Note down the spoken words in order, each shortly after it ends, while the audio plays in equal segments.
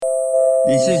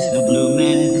This is the Blue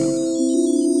Man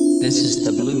Group. This is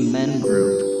the Blue Man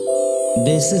Group.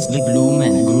 This is the Blue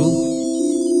Man Group.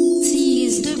 This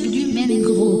is the Blue Man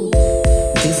Group.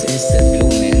 This is the Blue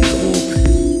Man Group.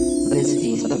 This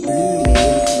is the Blue Man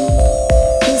Group.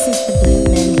 This is the Blue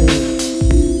Man Group.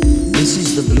 This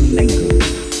is the Blue Man Group.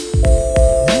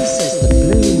 This is the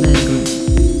Blue Man Group.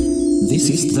 This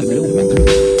is the Blue Man Group.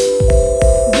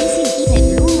 This is the Blue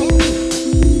Man Group.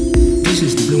 This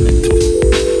is the Blue Man Group.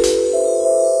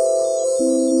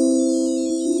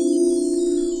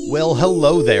 Well,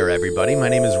 hello there, everybody. My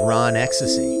name is Ron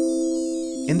Ecstasy,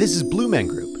 and this is Blue Man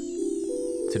Group.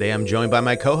 Today I'm joined by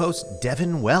my co-host,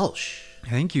 Devin Welsh.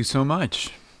 Thank you so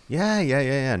much.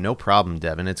 Yeah. No problem,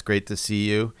 Devin. It's great to see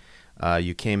you.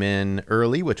 You came in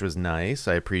early, which was nice.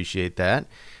 I appreciate that.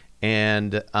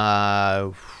 And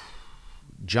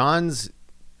John's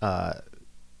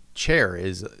chair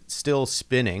is still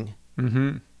spinning,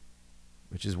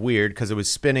 which is weird because it was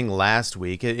spinning last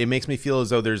week. It makes me feel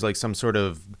as though there's like some sort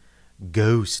of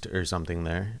ghost or something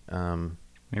there.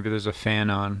 Maybe there's a fan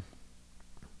on.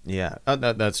 Yeah,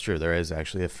 that's true. There is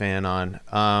actually a fan on.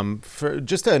 For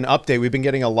just an update, we've been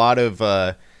getting a lot of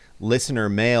listener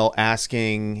mail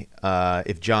asking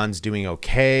if John's doing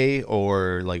okay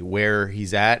or like where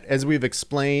he's at. As we've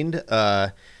explained,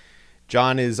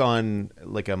 John is on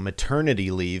like a maternity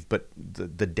leave, but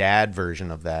the dad version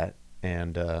of that.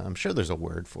 And I'm sure there's a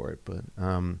word for it,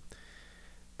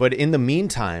 but in the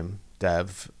meantime,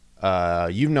 Dev,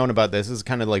 you've known about this. This is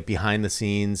kind of like behind the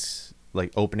scenes,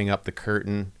 like opening up the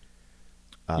curtain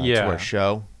to our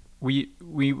show. We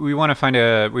want to find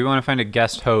a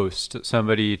guest host,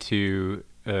 somebody to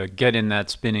get in that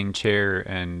spinning chair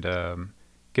and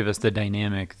give us the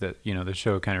dynamic that the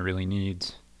show kind of really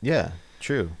needs. Yeah,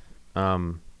 true.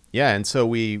 And so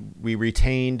we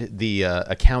retained the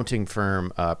accounting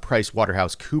firm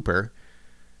PricewaterhouseCoopers.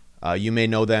 You may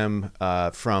know them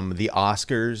from the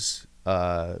Oscars,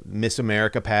 Miss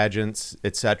America pageants,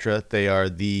 etc. They are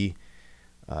the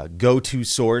go-to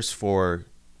source for,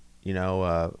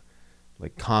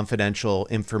 like confidential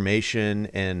information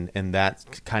and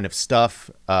that kind of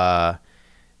stuff.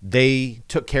 They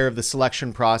took care of the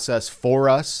selection process for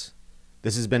us.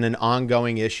 This has been an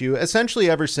ongoing issue, essentially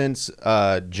ever since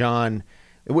John,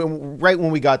 right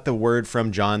when we got the word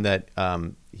from John that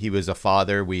he was a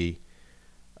father, we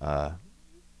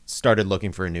started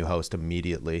looking for a new host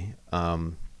immediately.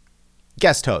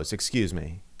 Guest host.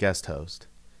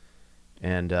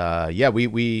 And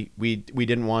we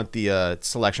didn't want the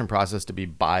selection process to be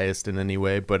biased in any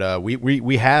way, but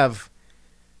we have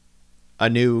a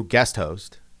new guest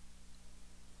host.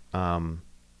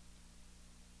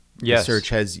 Yes. The search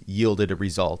has yielded a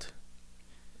result.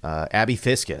 Abby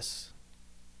Fiscus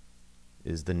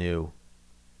is the new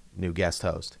guest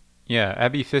host. Yeah,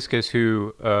 Abby Fiscus,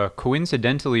 who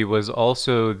coincidentally was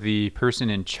also the person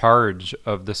in charge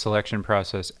of the selection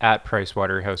process at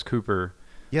PricewaterhouseCoopers.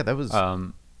 Yeah,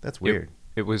 that's weird.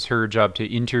 It was her job to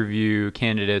interview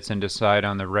candidates and decide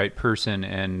on the right person,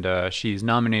 and she's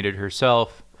nominated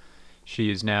herself.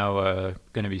 She is now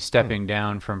going to be stepping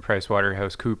down from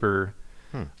PricewaterhouseCoopers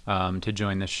to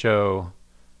join the show.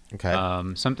 Okay.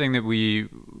 Something that we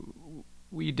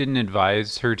didn't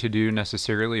advise her to do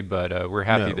necessarily, but we're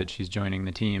happy that she's joining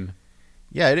the team.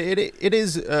 Yeah, it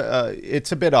is.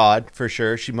 It's a bit odd for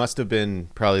sure. She must have been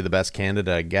probably the best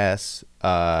candidate, I guess.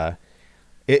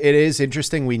 It is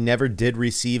interesting. We never did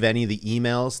receive any of the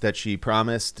emails that she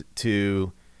promised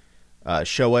to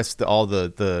show us all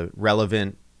the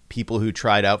relevant people who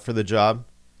tried out for the job.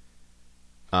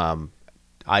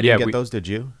 I didn't get those. Did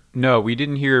you? No, we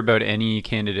didn't hear about any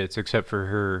candidates except for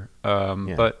her.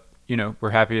 But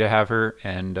we're happy to have her,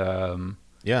 and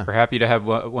we're happy to have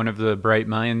one of the bright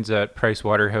minds at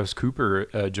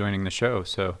PricewaterhouseCoopers joining the show.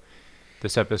 So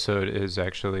this episode is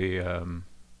actually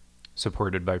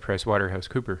supported by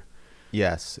PricewaterhouseCoopers.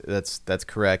 Yes, that's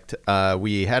correct.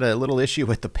 We had a little issue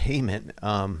with the payment.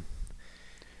 Trying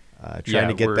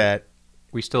to get that.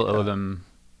 We still owe them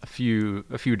a few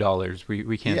dollars.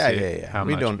 We can't say how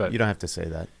much. But you don't have to say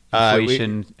that.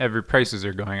 Inflation, prices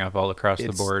are going up all across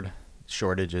the board.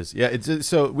 Shortages. Yeah, it's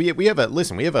so we have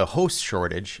a host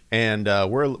shortage, and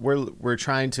we're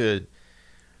trying to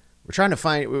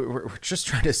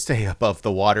stay above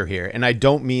the water here. And I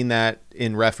don't mean that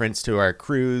in reference to our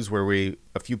cruise where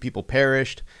a few people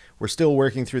perished. We're still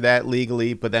working through that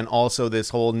legally, but then also this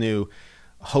whole new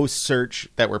host search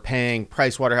that we're paying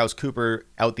PricewaterhouseCoopers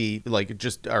out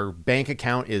just our bank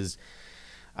account is,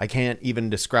 I can't even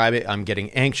describe it. I'm getting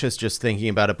anxious just thinking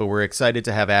about it, but we're excited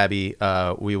to have Abby.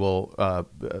 We will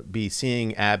be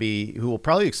seeing Abby, who will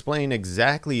probably explain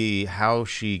exactly how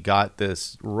she got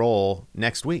this role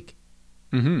next week.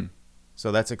 Mm-hmm.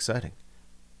 So that's exciting.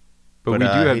 But we do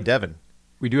have, hey, Devin.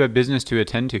 We do have business to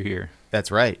attend to here.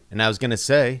 That's right. And I was going to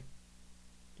say,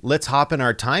 let's hop in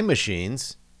our time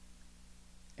machines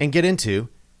and get into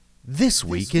This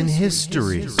Week in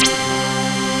History.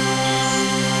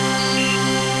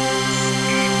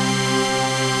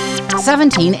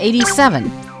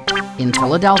 1787. In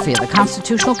Philadelphia, the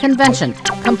Constitutional Convention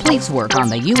completes work on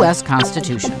the U.S.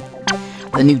 Constitution.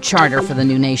 The new charter for the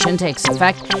new nation takes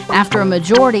effect after a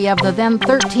majority of the then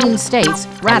 13 states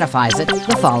ratifies it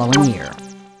the following year.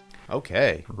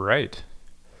 Okay. Right.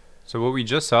 So what we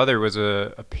just saw there was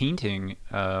a painting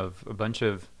of a bunch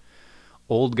of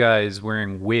old guys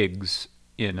wearing wigs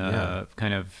in a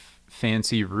kind of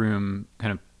fancy room,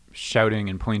 kind of shouting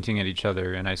and pointing at each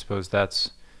other. And I suppose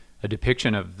that's a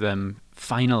depiction of them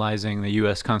finalizing the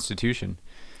U.S. Constitution.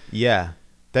 Yeah.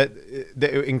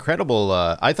 The incredible,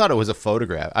 I thought it was a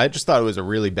photograph. I just thought it was a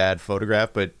really bad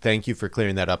photograph, but thank you for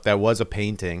clearing that up. That was a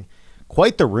painting.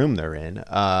 Quite the room they're in.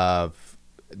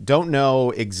 Don't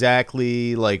know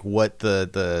exactly like what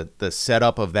the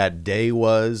setup of that day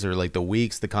was, or like the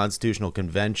weeks, the Constitutional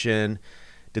Convention.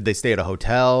 Did they stay at a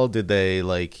hotel? Did they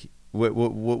like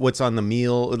what's on the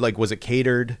meal? Like, was it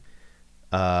catered?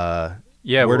 Yeah.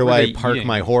 Where do I park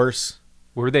my horse?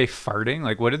 Were they farting?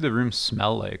 Like, what did the room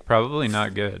smell like? Probably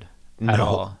not good at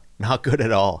all. Not good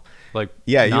at all. Like,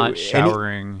 not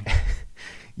showering.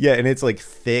 Yeah, and it's like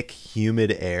thick,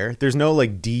 humid air. There's no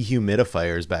like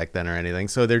dehumidifiers back then or anything.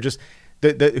 So they're just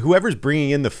whoever's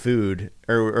bringing in the food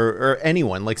or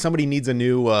anyone, like somebody needs a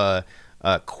new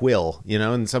quill, you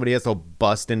know, and somebody has to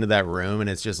bust into that room, and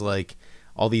it's just like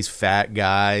all these fat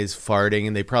guys farting,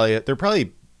 and they're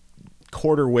probably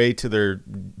quarter way to their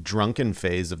drunken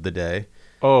phase of the day.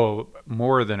 Oh,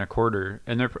 more than a quarter.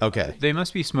 And okay. They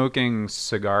must be smoking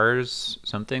cigars,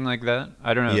 something like that.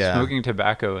 I don't know. Yeah. Smoking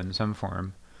tobacco in some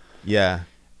form. Yeah.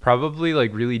 Probably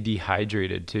like really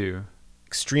dehydrated too.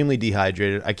 Extremely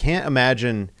dehydrated. I can't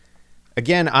imagine.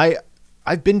 Again,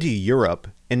 I've been to Europe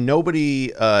and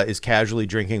nobody is casually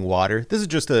drinking water. This is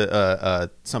just a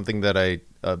something that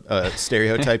a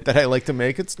stereotype that I like to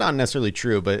make. It's not necessarily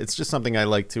true, but it's just something I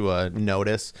like to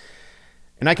notice.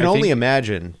 And I can only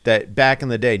imagine that back in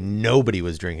the day, nobody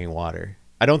was drinking water.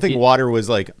 I don't think water was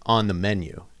like on the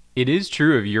menu. It is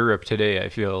true of Europe today. I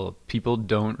feel people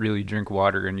don't really drink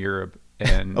water in Europe.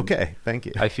 And okay, thank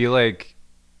you. I feel like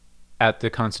at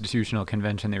the Constitutional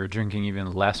Convention, they were drinking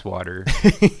even less water.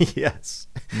 Yes.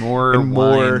 More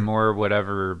wine, more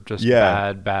whatever, just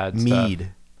bad mead.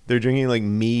 Stuff. They're drinking like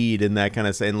mead and that kind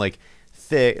of stuff, and like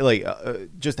thick, like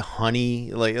just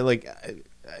honey, like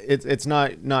it's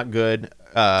not good.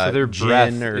 So their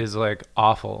breath is like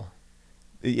awful.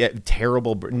 Yeah,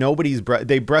 terrible. Nobody's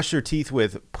they brush their teeth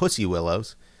with pussy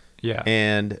willows. Yeah,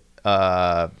 and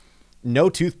no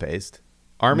toothpaste.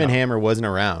 Arm & Hammer wasn't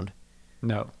around.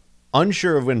 No.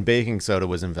 Unsure of when baking soda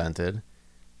was invented.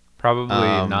 Probably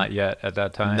not yet at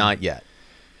that time. Not yet.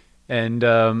 And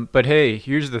but hey,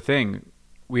 here's the thing.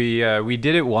 We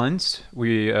did it once.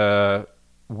 We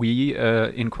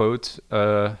in quotes,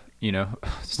 you know,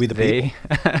 we the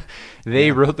people.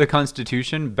 They wrote the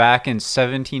Constitution back in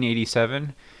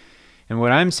 1787. And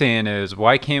what I'm saying is,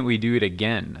 why can't we do it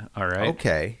again? All right.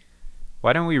 Okay.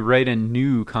 Why don't we write a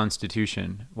new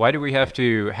Constitution? Why do we have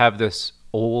to have this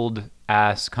old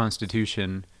ass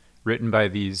Constitution written by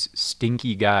these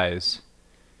stinky guys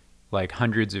like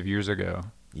hundreds of years ago?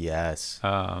 Yes.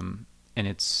 And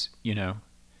it's, you know,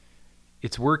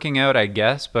 it's working out, I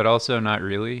guess, but also not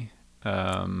really.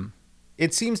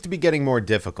 It seems to be getting more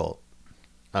difficult.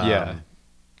 Yeah.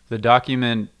 The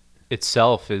document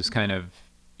itself is kind of,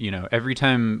 you know, every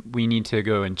time we need to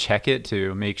go and check it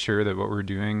to make sure that what we're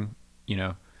doing, you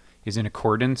know, is in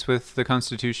accordance with the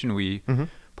Constitution, we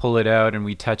pull it out and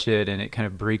we touch it, and it kind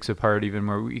of breaks apart even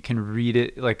more. We can read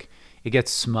it, like it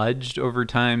gets smudged over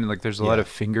time. Like there's a lot of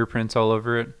fingerprints all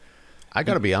over it. I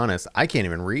got to be honest, I can't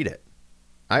even read it.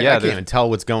 I can't even tell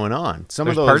what's going on.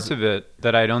 There's parts of it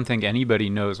that I don't think anybody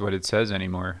knows what it says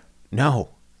anymore. No.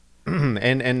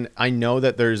 And I know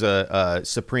that there's a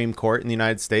Supreme Court in the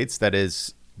United States that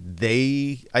is,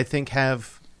 I think,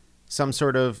 have some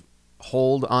sort of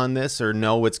hold on this or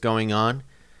know what's going on.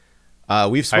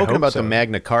 We've spoken about the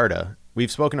Magna Carta.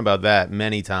 We've spoken about that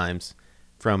many times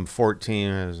from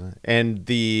 14, and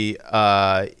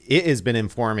it has been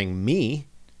informing me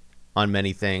on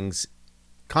many things.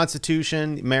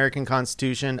 Constitution, American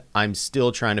Constitution, I'm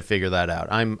still trying to figure that out.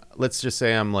 Let's just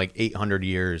say I'm like 800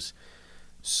 years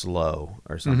slow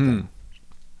or something.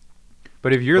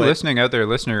 But if you're listening out there,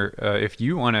 listener, if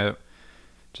you want to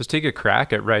just take a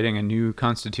crack at writing a new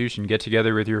Constitution, get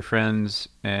together with your friends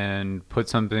and put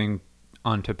something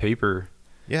onto paper,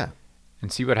 Yeah.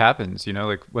 And see what happens. You know,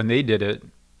 like when they did it,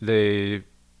 they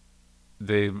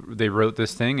wrote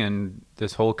this thing and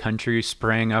this whole country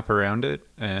sprang up around it,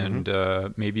 and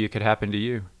maybe it could happen to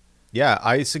you. Yeah,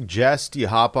 I suggest you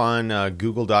hop on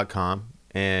google.com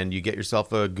and you get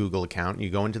yourself a Google account. You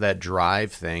go into that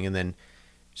Drive thing and then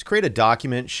just create a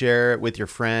document, share it with your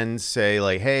friends, say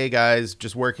like, hey guys,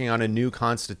 just working on a new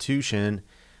constitution,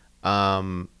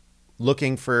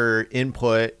 looking for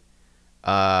input.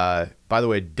 By the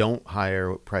way, don't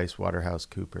hire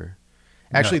PricewaterhouseCoopers.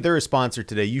 Actually, they're a sponsor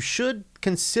today. You should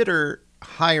consider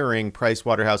hiring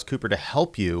PricewaterhouseCoopers to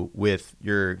help you with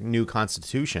your new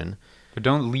constitution. But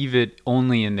don't leave it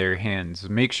only in their hands.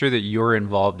 Make sure that you're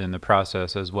involved in the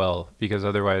process as well, because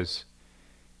otherwise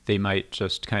they might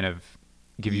just kind of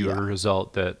give you a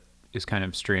result that is kind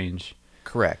of strange.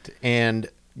 Correct. And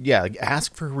yeah,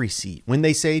 ask for a receipt. When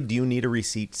they say, do you need a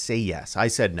receipt? Say yes. I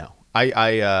said no.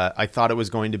 I thought it was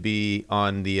going to be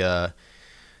on the...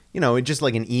 just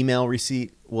like an email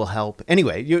receipt will help.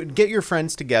 Anyway, you get your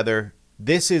friends together.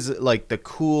 This is like the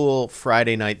cool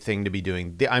Friday night thing to be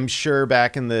doing. I'm sure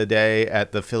back in the day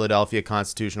at the Philadelphia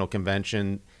Constitutional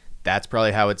Convention, that's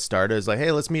probably how it started. It's like,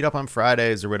 hey, let's meet up on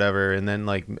Fridays or whatever. And then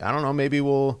like, I don't know, maybe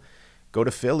we'll go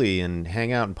to Philly and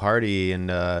hang out and party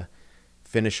and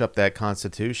finish up that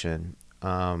Constitution.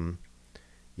 I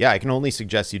can only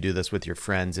suggest you do this with your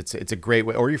friends. It's a great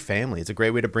way, or your family. It's a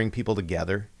great way to bring people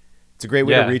together. It's a great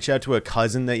way to reach out to a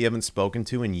cousin that you haven't spoken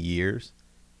to in years.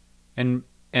 And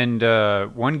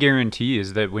one guarantee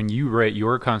is that when you write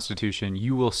your Constitution,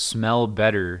 you will smell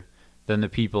better than the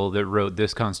people that wrote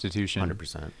this Constitution.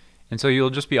 100%. And so you'll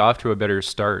just be off to a better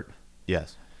start.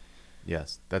 Yes,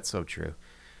 that's so true.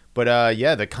 But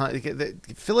the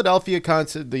Philadelphia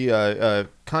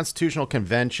Constitutional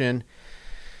Convention,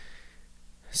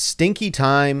 stinky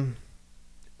time.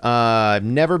 I've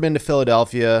never been to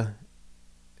Philadelphia.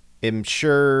 I'm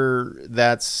sure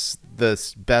that's the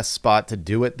best spot to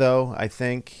do it, though, I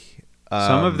think.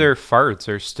 Some of their farts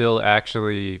are still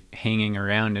actually hanging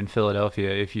around in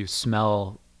Philadelphia if you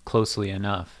smell closely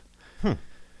enough.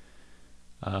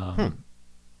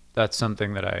 That's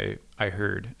something that I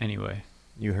heard anyway.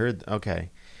 You heard? Okay.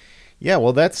 Yeah,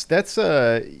 well, that's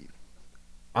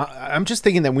I'm just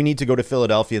thinking that we need to go to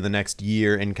Philadelphia the next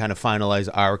year and kind of finalize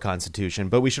our Constitution.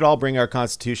 But we should all bring our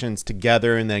Constitutions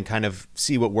together and then kind of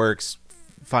see what works,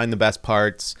 find the best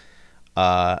parts.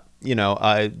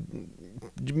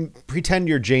 Pretend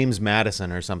you're James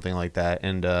Madison or something like that,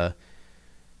 and I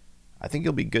think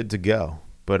you'll be good to go.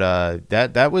 But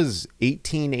that was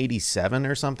 1887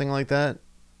 or something like that.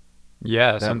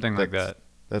 Yeah, something like that.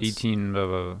 That's 18.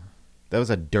 That was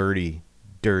a dirty,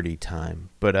 dirty time.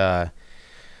 But I'm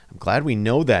glad we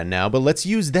know that now, but let's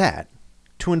use that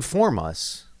to inform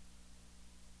us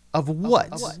of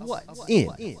what's in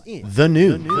the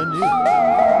news. All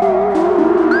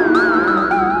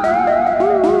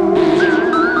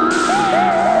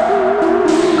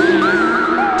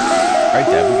right,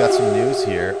 Deb, we got some news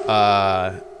here.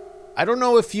 I don't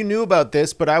know if you knew about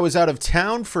this, but I was out of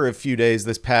town for a few days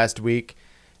this past week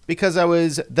because I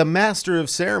was the master of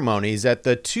ceremonies at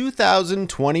the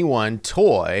 2021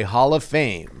 Toy Hall of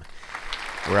Fame,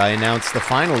 where I announced the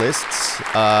finalists.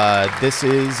 This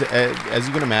is, as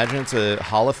you can imagine, it's a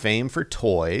Hall of Fame for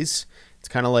toys. It's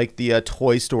kind of like the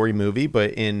Toy Story movie,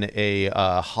 but in a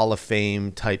Hall of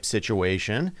Fame type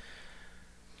situation.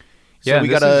 So yeah, we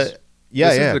got a...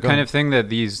 This is the kind of thing that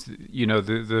these,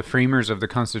 the framers of the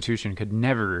Constitution could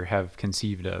never have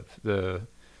conceived of.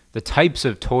 The types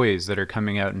of toys that are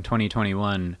coming out in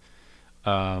 2021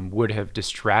 would have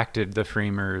distracted the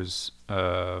framers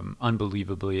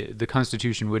unbelievably. The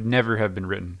Constitution would never have been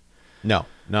written. No,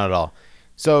 not at all.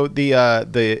 So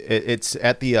it's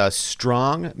at the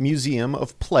Strong Museum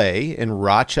of Play in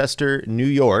Rochester, New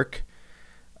York.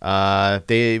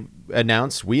 We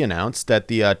announced that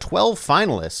the 12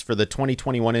 finalists for the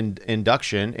 2021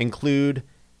 induction include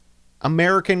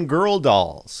American Girl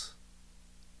dolls,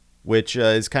 which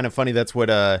is kind of funny. That's what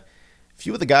a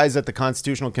few of the guys at the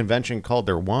Constitutional Convention called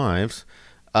their wives,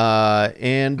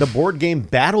 and the board game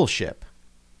Battleship,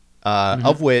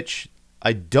 of which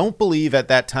I don't believe at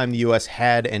that time the U.S.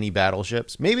 had any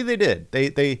battleships. Maybe they did. They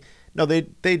did.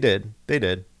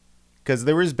 Because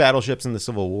there was battleships in the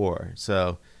Civil War.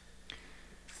 So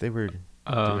if they were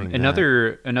doing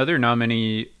another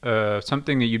nominee,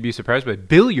 something that you'd be surprised by,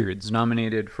 billiards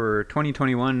nominated for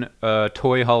 2021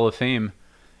 Toy Hall of Fame.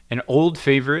 An old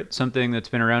favorite, something that's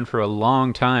been around for a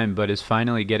long time, but is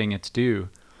finally getting its due.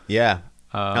 Yeah.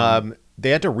 They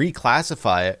had to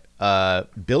reclassify it.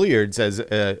 Billiards as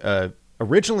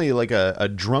originally like a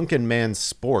drunken man's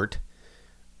sport.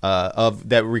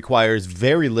 that requires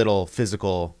very little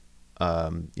physical,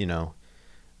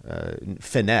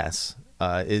 finesse,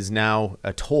 is now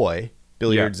a toy.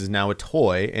 Billiards is now a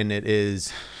toy, and it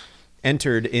is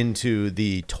entered into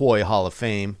the Toy Hall of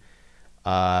Fame.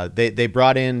 They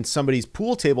brought in somebody's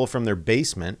pool table from their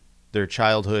basement, their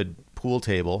childhood pool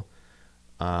table,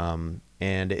 and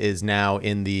is now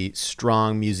in the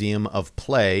Strong Museum of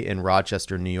Play in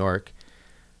Rochester, New York.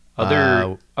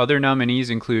 Other nominees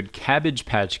include Cabbage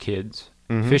Patch Kids,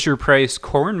 Fisher-Price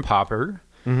Corn Popper,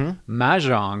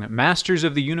 Mahjong, Masters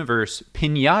of the Universe,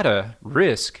 Pinata,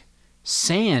 Risk,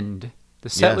 Sand, The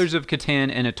Settlers of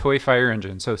Catan, and a toy fire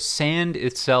engine. So Sand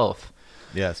itself.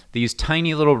 Yes. These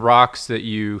tiny little rocks that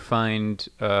you find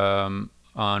on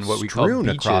what we call beaches. Strewn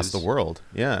across the world.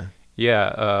 Yeah.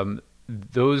 Yeah.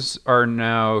 Those are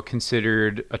now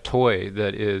considered a toy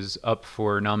that is up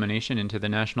for nomination into the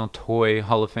National Toy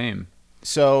Hall of Fame.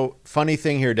 So, funny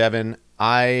thing here, Devin,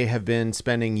 I have been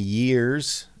spending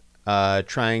years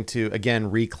trying to,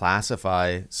 again,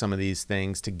 reclassify some of these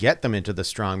things to get them into the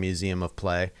Strong Museum of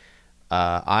Play.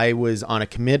 I was on a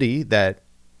committee that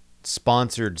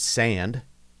sponsored Sand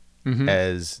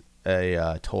as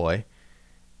a toy,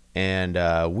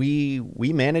 and we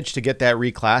managed to get that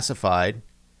reclassified.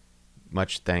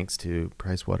 Much thanks to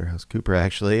PricewaterhouseCoopers,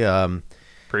 actually.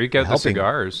 Break out the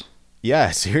cigars.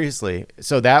 Yeah, seriously.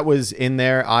 So that was in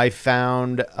there. I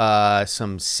found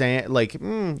some sand,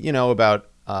 about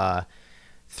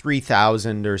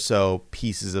 3,000 or so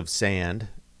pieces of sand,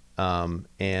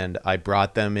 and I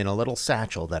brought them in a little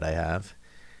satchel that I have,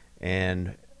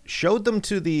 and showed them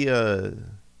to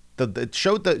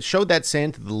showed that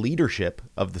sand to the leadership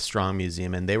of the Strong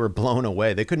Museum, and they were blown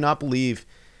away. They could not believe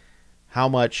how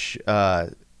much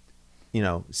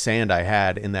sand I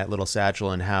had in that little satchel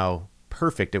and how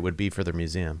perfect it would be for their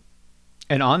museum.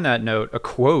 And on that note, a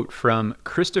quote from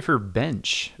Christopher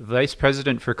Bench, Vice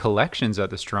President for Collections at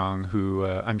the Strong, who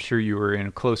I'm sure you were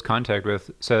in close contact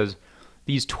with, says,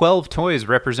 "These 12 toys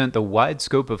represent the wide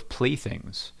scope of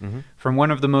playthings, from one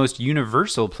of the most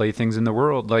universal playthings in the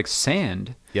world, like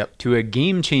sand, to a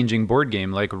game-changing board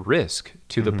game like Risk,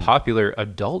 to the popular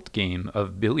adult game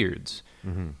of billiards.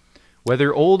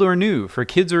 Whether old or new, for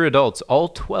kids or adults, all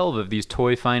 12 of these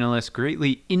toy finalists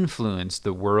greatly influenced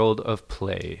the world of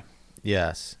play."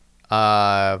 Yes.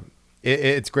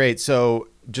 It's great. So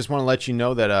just want to let you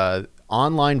know that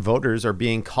online voters are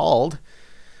being called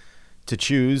to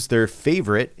choose their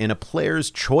favorite in a player's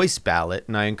choice ballot.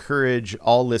 And I encourage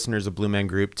all listeners of Blue Man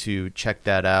Group to check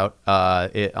that out.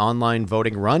 Online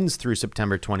voting runs through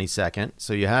September 22nd.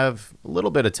 So you have a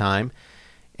little bit of time.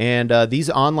 And these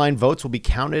online votes will be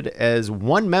counted as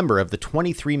one member of the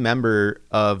 23 member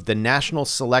of the National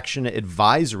Selection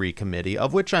Advisory Committee,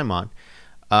 of which I'm on,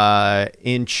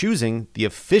 in choosing the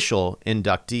official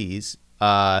inductees.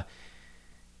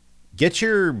 Get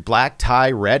your black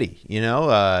tie ready,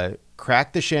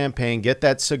 crack the champagne, get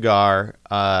that cigar.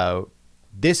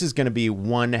 This is going to be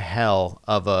one hell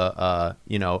of a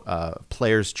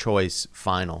player's choice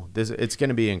final. It's going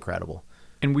to be incredible.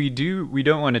 And we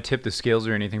don't want to tip the scales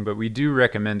or anything, but we do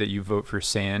recommend that you vote for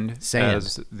Sand.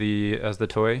 as the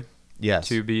toy. Yes.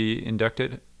 To be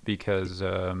inducted, because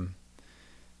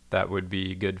that would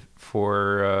be good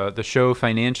for the show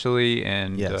financially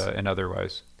and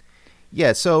otherwise.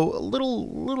 Yeah. So a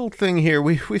little thing here.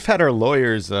 We've had our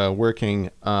lawyers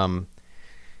working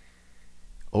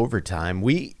overtime.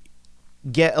 We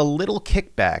get a little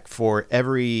kickback for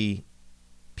every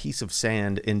piece of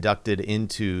sand inducted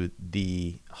into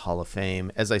the Hall of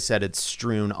Fame. As I said, it's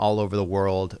strewn all over the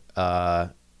world.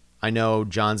 I know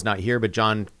John's not here, but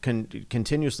John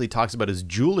continuously talks about his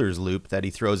jeweler's loop that he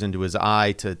throws into his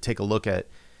eye to take a look at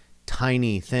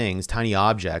tiny things, tiny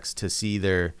objects, to see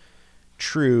their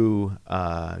true,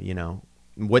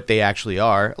 what they actually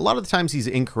are. A lot of the times he's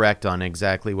incorrect on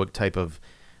exactly what type of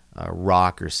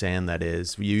rock or sand that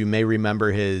is. You may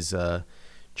remember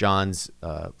John's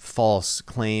false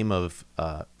claim of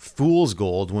fool's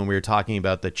gold when we were talking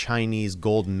about the Chinese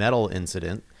gold medal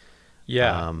incident.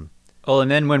 Yeah.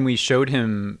 And then when we showed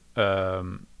him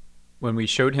the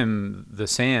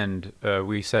sand,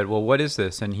 we said, "Well, what is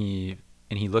this?" And he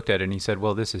looked at it and he said,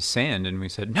 "Well, this is sand." And we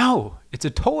said, "No, it's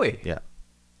a toy." Yeah.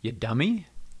 You dummy.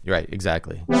 You're right.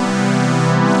 Exactly.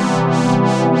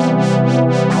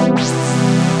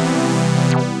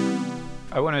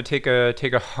 I want to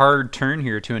take a hard turn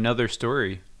here to another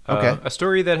story. Okay. A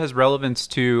story that has relevance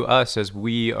to us as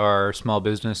we are small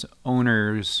business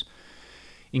owners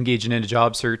engaging in a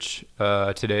job search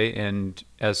today. And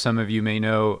as some of you may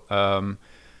know,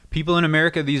 people in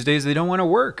America these days, they don't want to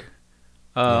work.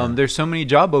 There's so many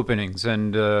job openings,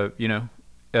 and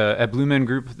at Blue Men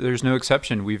Group, there's no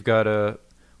exception. We've got a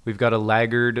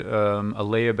laggard, a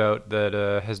layabout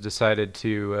that has decided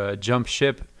to jump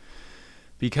ship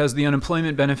because the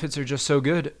unemployment benefits are just so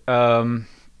good.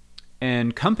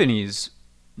 And companies,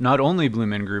 not only Blue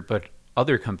Men Group, but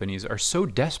other companies, are so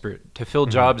desperate to fill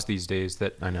jobs these days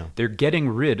that I know they're getting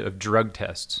rid of drug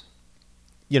tests.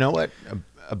 You know what?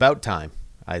 About time,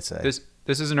 I say.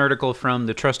 This is an article from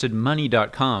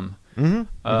thetrustedmoney.com.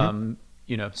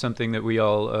 You know, something that we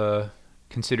all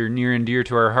consider near and dear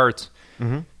to our hearts.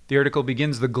 The article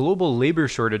begins, the global labor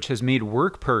shortage has made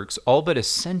work perks all but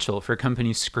essential for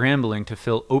companies scrambling to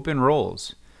fill open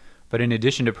roles. But in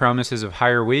addition to promises of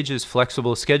higher wages,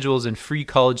 flexible schedules, and free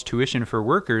college tuition for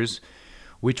workers,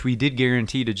 which we did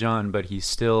guarantee to John, but he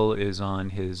still is on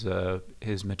his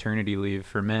maternity leave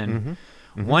for men,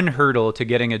 one hurdle to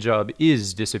getting a job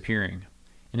is disappearing.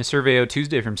 In a survey out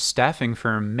Tuesday from staffing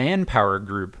firm Manpower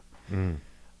Group,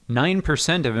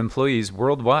 9% of employees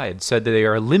worldwide said that they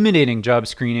are eliminating job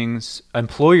screenings,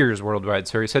 employers worldwide,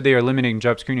 said they are eliminating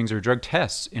job screenings or drug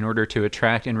tests in order to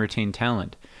attract and retain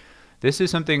talent. This is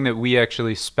something that we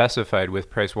actually specified with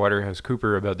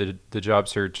PricewaterhouseCoopers about the job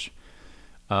search,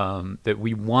 that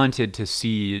we wanted to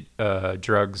see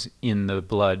drugs in the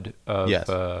blood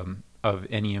of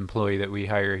any employee that we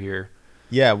hire here.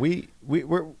 Yeah, we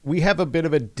have a bit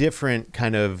of a different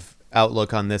kind of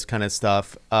outlook on this kind of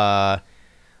stuff.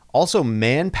 Also,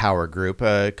 Manpower Group,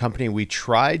 a company we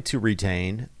tried to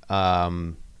retain.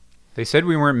 They said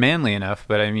we weren't manly enough,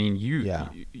 but I mean,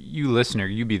 you listener,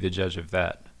 you be the judge of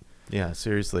that. Yeah,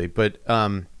 seriously. But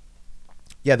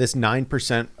this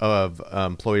 9% of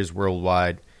employers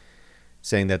worldwide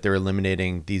saying that they're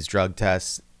eliminating these drug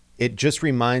tests. It just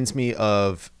reminds me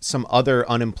of some other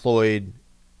unemployed,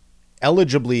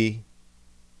 eligible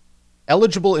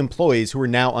employees who are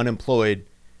now unemployed.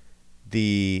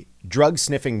 The drug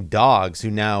sniffing dogs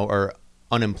who now are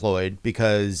unemployed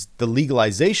because the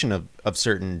legalization of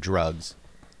certain drugs.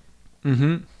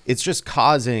 It's just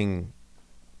causing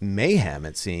mayhem,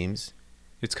 it seems.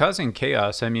 It's causing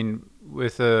chaos. I mean,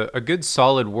 with a good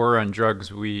solid war on drugs,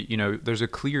 there's a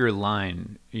clear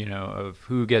line, of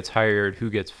who gets hired, who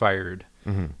gets fired.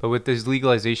 But with this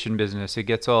legalization business, it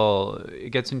gets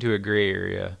into a gray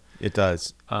area. It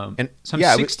does.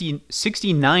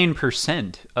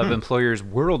 69% of employers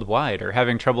worldwide are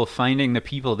having trouble finding the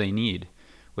people they need,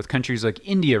 with countries like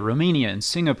India, Romania, and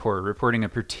Singapore reporting a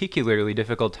particularly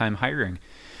difficult time hiring.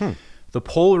 The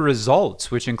poll results,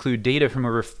 which include data from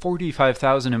over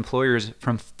 45,000 employers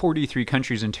from 43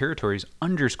 countries and territories,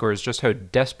 underscores just how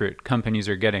desperate companies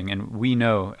are getting. And we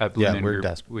know at Blue Men Group,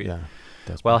 desperate.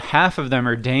 While half of them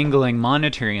are dangling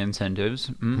monetary incentives,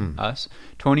 us,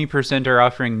 20% are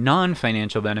offering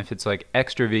non-financial benefits like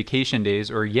extra vacation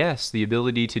days or, yes, the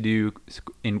ability to do,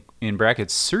 in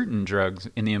brackets, certain drugs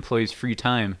in the employee's free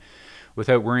time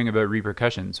without worrying about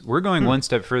repercussions. We're going one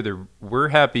step further. We're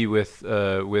happy with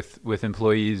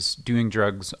employees doing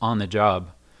drugs on the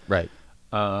job. Right.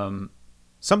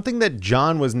 Something that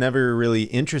John was never really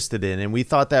interested in, and we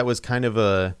thought that was kind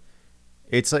of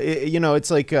it's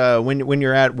like when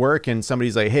you're at work and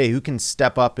somebody's like, hey, who can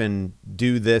step up and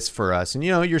do this for us? And,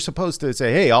 you're supposed to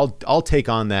say, hey, I'll take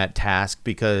on that task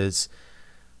because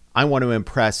I want to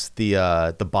impress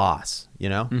the boss,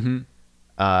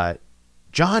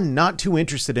 John, not too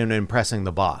interested in impressing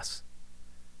the boss.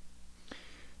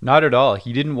 Not at all.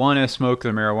 He didn't want to smoke the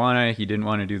marijuana. He didn't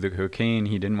want to do the cocaine.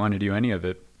 He didn't want to do any of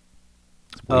it.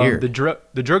 It's weird.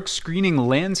 The drug screening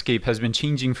landscape has been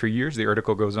changing for years, the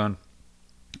article goes on.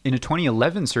 In a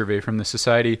 2011 survey from the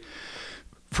Society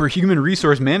for Human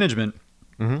Resource Management,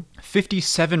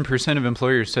 57% of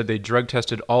employers said they drug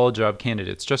tested all job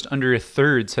candidates. Just under a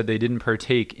third said they didn't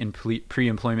partake in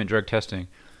pre-employment drug testing.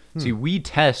 See, we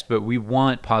test, but we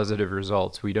want positive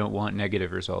results. We don't want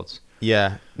negative results.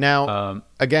 Yeah. Now,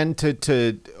 again,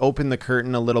 to open the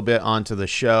curtain a little bit onto the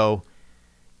show,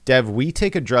 Dev, we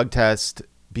take a drug test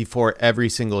before every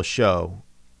single show.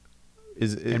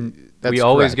 We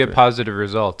always get positive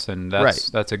results, and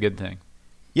that's a good thing.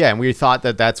 Yeah, and we thought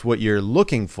that that's what you're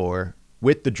looking for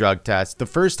with the drug test. The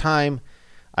first time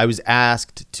I was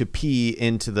asked to pee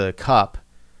into the cup,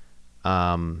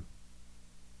 I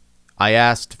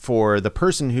asked for the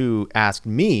person who asked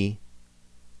me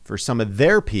for some of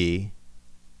their pee,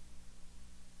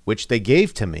 which they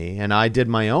gave to me, and I did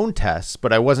my own tests,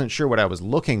 but I wasn't sure what I was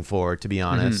looking for, to be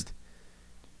honest.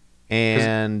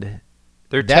 And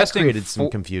that created some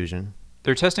confusion.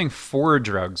 They're testing for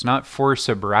drugs, not for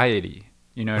sobriety.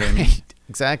 You know what I mean?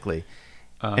 Exactly.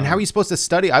 And how are you supposed to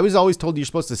study? I was always told you're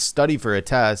supposed to study for a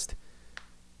test.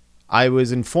 I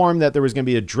was informed that there was going to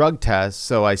be a drug test,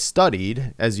 so I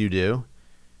studied, as you do.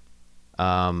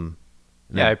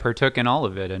 Yeah, I partook in all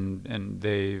of it, and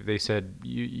they said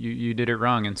you did it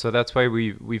wrong, and so that's why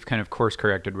we've kind of course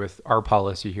corrected with our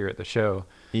policy here at the show.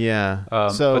 Yeah.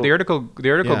 But the article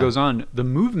goes on. The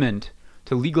movement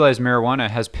to legalize marijuana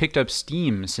has picked up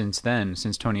steam since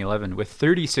 2011, with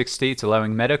 36 states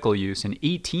allowing medical use and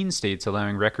 18 states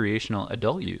allowing recreational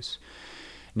adult use.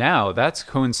 Now, that's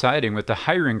coinciding with the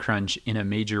hiring crunch in a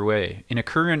major way. In a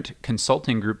current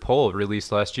consulting group poll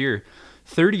released last year,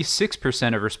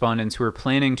 36% of respondents who are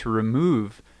planning to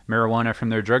remove marijuana from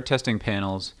their drug testing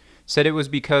panels said it was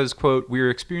because, quote, we are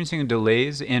experiencing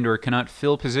delays and or cannot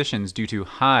fill positions due to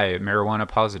high marijuana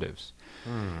positives.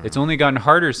 It's only gotten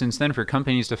harder since then for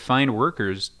companies to find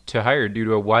workers to hire due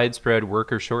to a widespread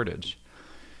worker shortage.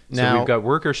 So we've got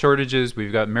worker shortages,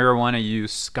 we've got marijuana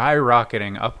use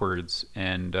skyrocketing upwards,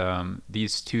 and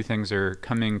these two things are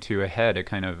coming to a head, a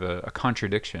kind of a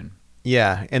contradiction.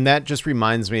 Yeah, and that just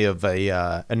reminds me of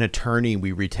an attorney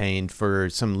we retained for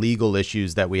some legal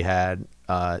issues that we had.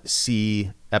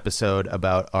 C episode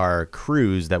about our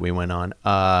cruise that we went on.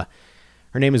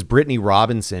 Her name is Brittany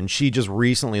Robinson. She just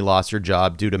recently lost her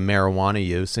job due to marijuana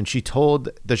use, and she told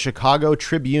the Chicago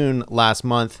Tribune last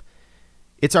month,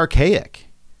 "It's archaic.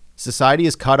 Society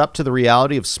is caught up to the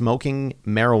reality of smoking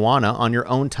marijuana on your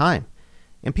own time.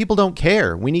 And people don't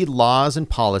care. We need laws and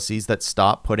policies that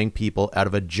stop putting people out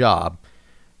of a job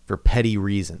for petty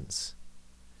reasons."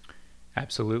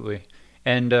 Absolutely.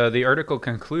 And the article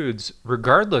concludes,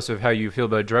 regardless of how you feel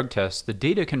about drug tests, the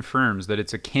data confirms that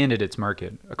it's a candidates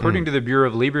market. According to the Bureau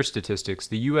of Labor Statistics,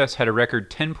 the U.S. had a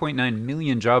record 10.9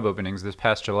 million job openings this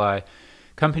past July.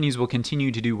 Companies will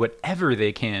continue to do whatever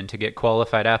they can to get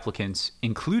qualified applicants,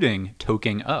 including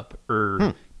taking up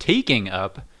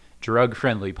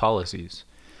drug-friendly policies.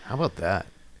 How about that?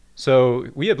 So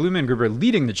we at Blue Man Group are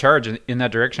leading the charge in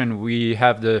that direction. We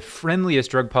have the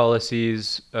friendliest drug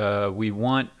policies. We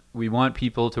want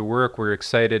people to work. We're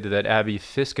excited that Abby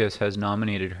Fiscus has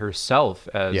nominated herself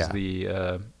as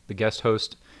the guest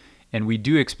host, and we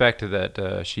do expect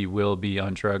that she will be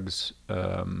on drugs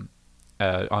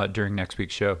during next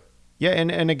week's show. Yeah,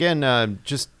 and again,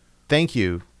 just thank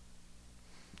you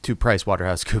to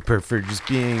PricewaterhouseCoopers for just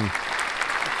being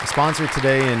a sponsor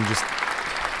today, and just,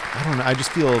 I don't know, I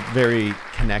just feel very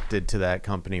connected to that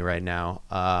company right now.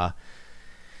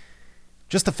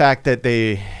 Just the fact that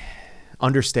they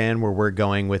understand where we're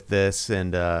going with this,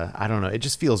 and I don't know, it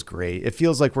just feels great. It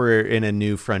feels like we're in a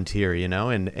new frontier, you know,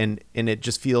 and it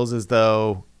just feels as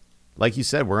though, like you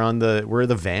said, we're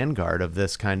the vanguard of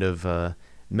this kind of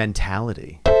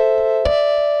mentality.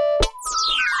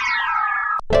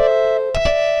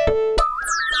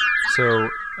 So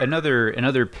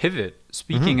another pivot.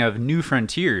 Speaking of new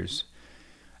frontiers,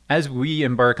 as we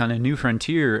embark on a new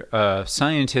frontier,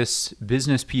 scientists,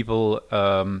 business people,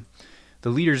 the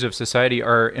leaders of society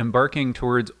are embarking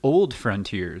towards old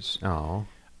frontiers. Oh.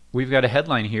 We've got a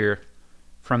headline here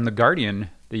from The Guardian,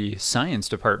 the science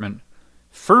department.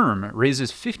 Firm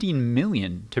raises $15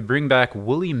 million to bring back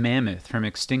woolly mammoth from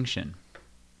extinction.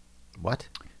 What?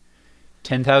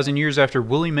 10,000 years after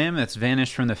woolly mammoths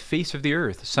vanished from the face of the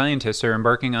earth, scientists are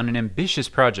embarking on an ambitious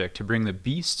project to bring the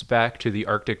beasts back to the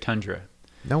Arctic tundra.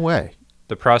 No way.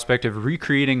 The prospect of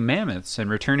recreating mammoths and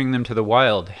returning them to the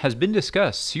wild has been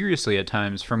discussed seriously at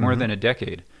times for more than a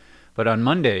decade. But on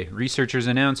Monday, researchers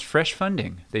announced fresh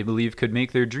funding they believe could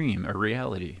make their dream a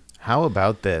reality. How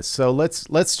about this? So let's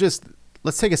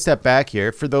take a step back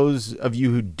here. For those of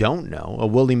you who don't know, a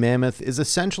woolly mammoth is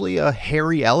essentially a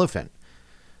hairy elephant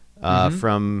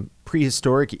from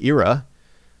prehistoric era.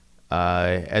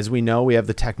 As we know, we have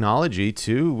the technology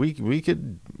to, we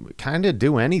could kind of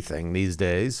do anything these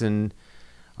days. And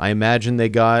I imagine they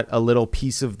got a little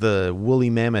piece of the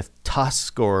woolly mammoth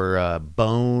tusk or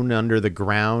bone under the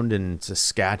ground in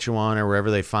Saskatchewan or wherever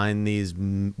they find these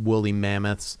woolly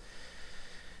mammoths.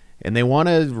 And they want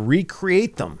to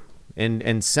recreate them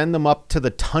and send them up to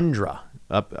the tundra,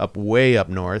 up way up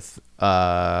north.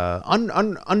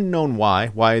 Unknown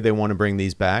why they want to bring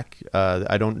these back.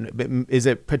 I don't. Is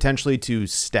it potentially to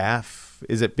staff?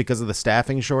 Is it because of the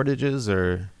staffing shortages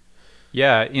or?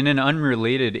 Yeah, in an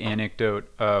unrelated anecdote,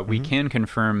 we can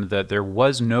confirm that there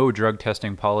was no drug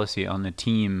testing policy on the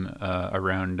team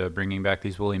around bringing back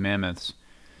these woolly mammoths.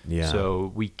 Yeah.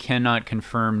 So we cannot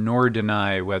confirm nor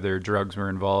deny whether drugs were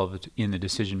involved in the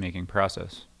decision-making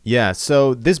process. Yeah,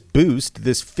 so this boost,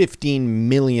 this $15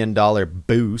 million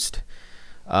boost,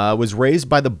 was raised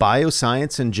by the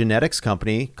bioscience and genetics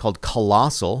company called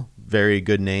Colossal. Very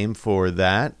good name for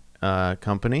that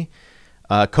company.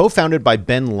 Co-founded by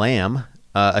Ben Lamb,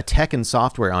 a tech and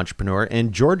software entrepreneur,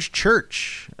 and George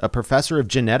Church, a professor of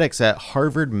genetics at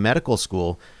Harvard Medical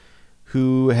School,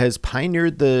 who has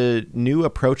pioneered the new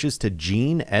approaches to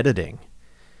gene editing.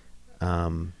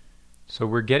 So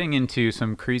we're getting into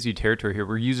some crazy territory here.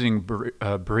 We're using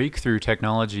breakthrough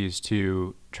technologies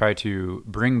to try to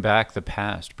bring back the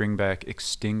past, bring back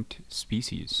extinct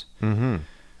species.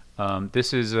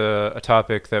 This is a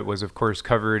topic that was, of course,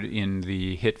 covered in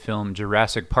the hit film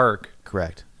Jurassic Park.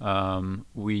 Correct.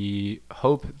 We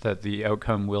hope that the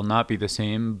outcome will not be the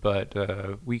same, but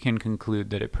we can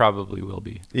conclude that it probably will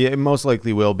be. Yeah, it most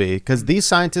likely will be, because these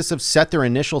scientists have set their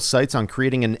initial sights on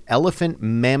creating an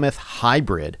elephant-mammoth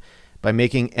hybrid by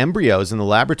making embryos in the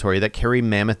laboratory that carry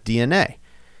mammoth DNA.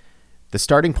 The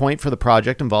starting point for the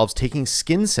project involves taking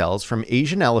skin cells from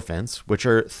Asian elephants, which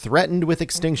are threatened with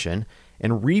extinction,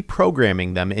 and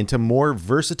reprogramming them into more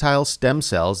versatile stem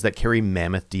cells that carry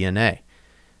mammoth DNA.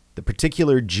 The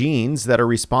particular genes that are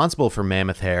responsible for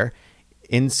mammoth hair,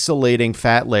 insulating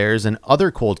fat layers, and other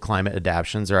cold climate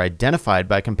adaptations are identified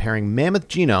by comparing mammoth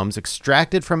genomes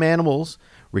extracted from animals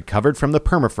recovered from the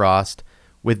permafrost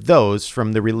with those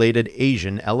from the related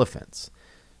Asian elephants.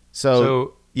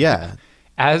 So yeah.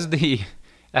 As the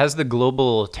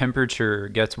global temperature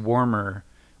gets warmer,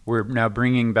 we're now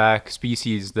bringing back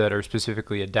species that are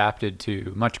specifically adapted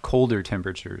to much colder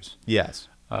temperatures. Yes.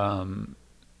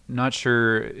 Not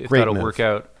sure if Great that'll move. work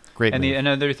out. Great and move.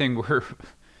 Another thing, we're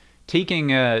taking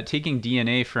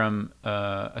DNA from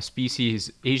a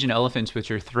species, Asian elephants, which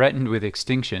are threatened with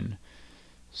extinction.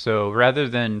 So rather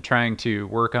than trying to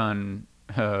work on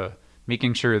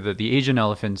making sure that the Asian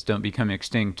elephants don't become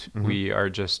extinct, we are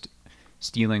just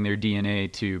stealing their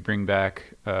DNA to bring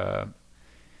back an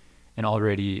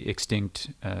already extinct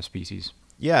species.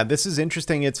 Yeah, this is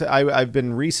interesting. I've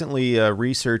been recently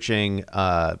researching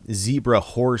zebra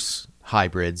horse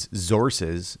hybrids,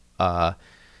 Zorses.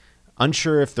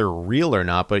 Unsure if they're real or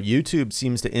not, but YouTube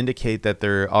seems to indicate that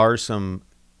there are some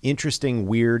interesting,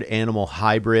 weird animal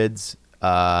hybrids.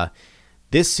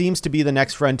 This seems to be the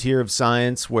next frontier of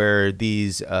science, where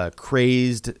these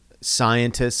crazed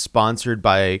scientists sponsored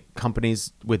by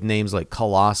companies with names like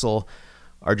Colossal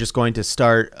are just going to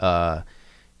start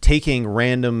taking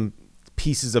random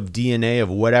pieces of DNA of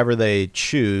whatever they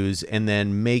choose and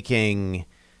then making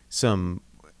some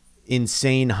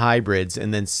insane hybrids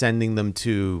and then sending them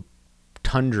to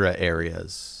tundra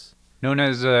areas. Known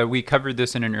as, we covered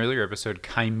this in an earlier episode,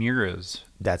 chimeras.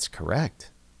 That's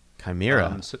correct.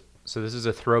 Chimera. So this is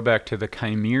a throwback to the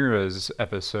chimeras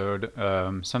episode,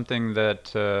 something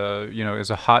that is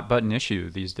a hot button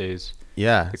issue these days.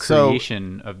 Yeah. The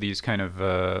creation of these kind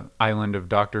of Island of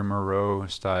Dr. Moreau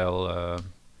style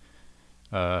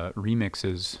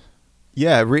remixes.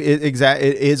 Yeah, it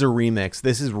is a remix.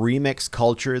 This is remix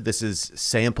culture. This is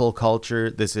sample culture.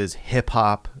 This is hip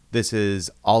hop. This is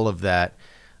all of that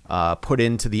put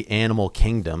into the animal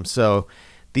kingdom. So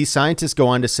these scientists go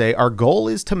on to say, our goal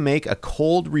is to make a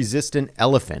cold-resistant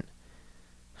elephant.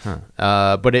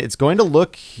 But it's going to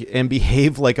look and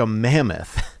behave like a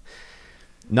mammoth.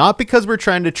 Not because we're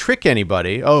trying to trick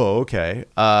anybody. Oh, okay.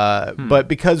 But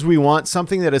because we want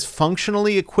something that is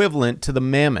functionally equivalent to the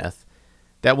mammoth,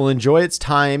 that will enjoy its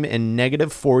time in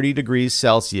negative 40 degrees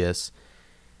Celsius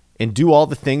and do all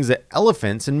the things that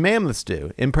elephants and mammoths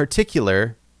do. In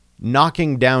particular,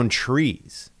 knocking down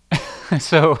trees.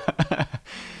 So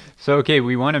okay,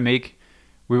 we want to make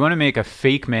a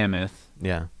fake mammoth,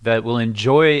 yeah, that will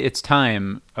enjoy its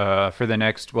time for the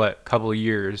next couple of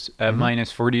years at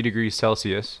minus 40 degrees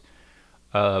Celsius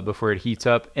before it heats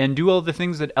up, and do all the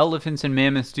things that elephants and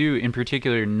mammoths do. In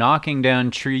particular, knocking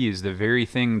down trees, the very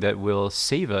thing that will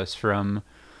save us from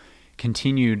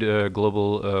continued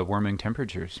global warming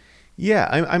temperatures. Yeah,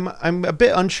 I'm a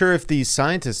bit unsure if these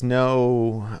scientists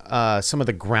know some of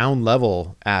the ground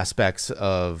level aspects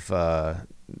of the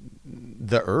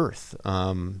Earth.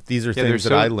 These are things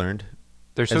that I learned.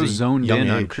 They're so zoned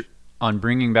in on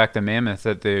bringing back the mammoth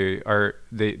that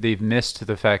they've missed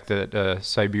the fact that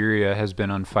Siberia has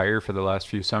been on fire for the last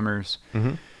few summers.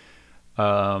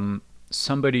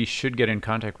 Somebody should get in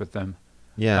contact with them.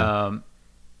 Yeah.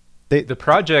 The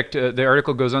project, the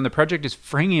article goes on, the project is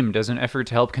framed as an effort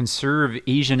to help conserve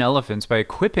Asian elephants by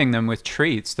equipping them with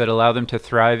traits that allow them to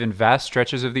thrive in vast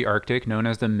stretches of the Arctic known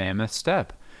as the mammoth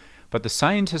steppe. But the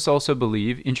scientists also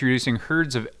believe introducing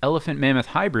herds of elephant-mammoth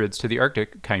hybrids to the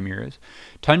Arctic, chimeras,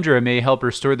 tundra may help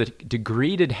restore the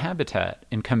degraded habitat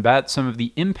and combat some of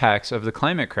the impacts of the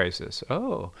climate crisis.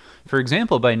 Oh, for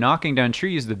example, by knocking down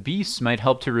trees, the beasts might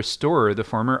help to restore the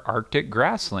former Arctic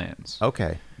grasslands.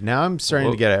 Okay, now I'm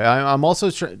starting to get it. I'm also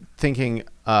thinking,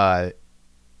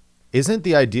 isn't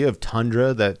the idea of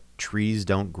tundra that trees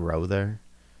don't grow there?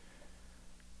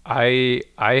 I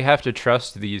have to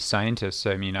trust these scientists.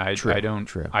 I mean, I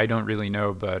don't really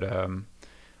know, but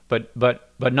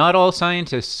not all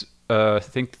scientists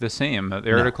think the same.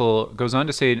 The article goes on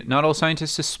to say not all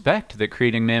scientists suspect that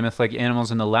creating mammoth-like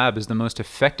animals in the lab is the most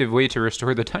effective way to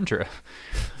restore the tundra.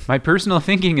 My personal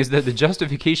thinking is that the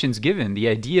justifications given, the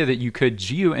idea that you could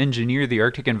geoengineer the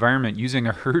Arctic environment using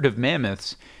a herd of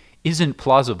mammoths, isn't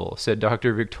plausible, said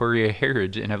Dr. Victoria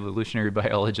Harridge, an evolutionary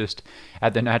biologist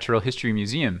at the Natural History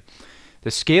Museum. The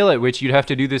scale at which you'd have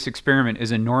to do this experiment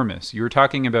is enormous. You're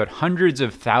talking about hundreds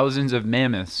of thousands of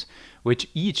mammoths, which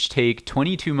each take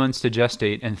 22 months to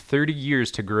gestate and 30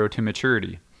 years to grow to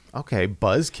maturity. Okay,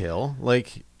 buzzkill.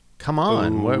 Like, come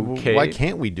on. Okay. Why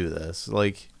can't we do this?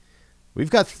 Like, we've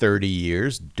got 30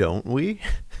 years, don't we?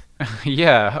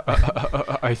 Yeah,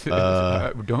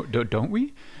 don't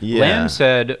we? Yeah.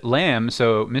 Lamb,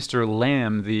 so Mr.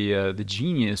 Lamb, the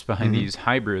genius behind these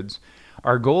hybrids,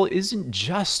 our goal isn't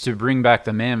just to bring back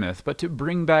the mammoth, but to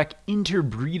bring back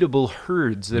interbreedable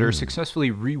herds that are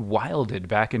successfully rewilded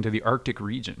back into the Arctic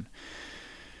region.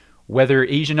 Whether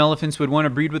Asian elephants would want to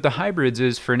breed with the hybrids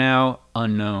is, for now,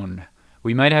 unknown.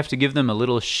 We might have to give them a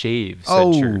little shave,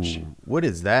 said Church. What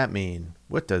does that mean?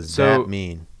 What does that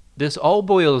mean? This all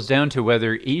boils down to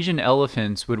whether Asian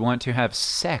elephants would want to have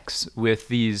sex with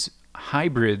these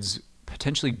hybrids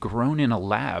potentially grown in a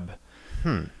lab.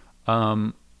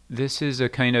 This is a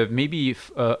kind of maybe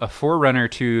a forerunner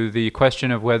to the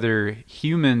question of whether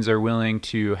humans are willing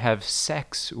to have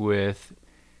sex with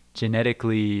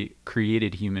genetically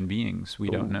created human beings. We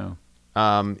don't know.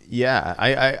 Yeah,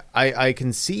 I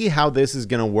can see how this is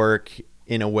going to work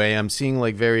in a way. I'm seeing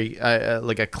like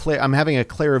I'm having a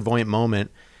clairvoyant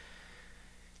moment,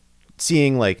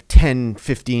 seeing like 10,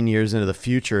 15 years into the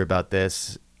future about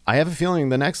this. I have a feeling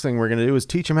the next thing we're going to do is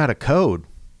teach them how to code.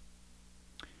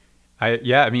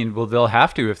 I mean, well, they'll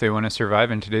have to if they want to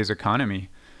survive in today's economy.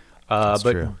 But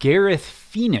true. Gareth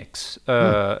Phoenix,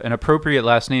 an appropriate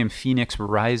last name, Phoenix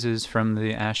rises from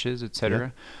the ashes,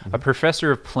 etc. A professor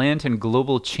of plant and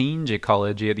global change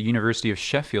ecology at the University of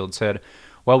Sheffield said,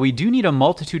 while we do need a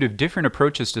multitude of different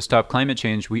approaches to stop climate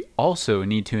change, we also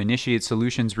need to initiate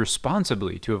solutions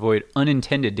responsibly to avoid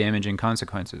unintended damaging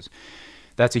consequences.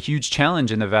 That's a huge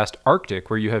challenge in the vast Arctic,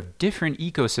 where you have different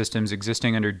ecosystems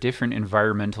existing under different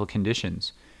environmental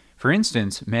conditions. For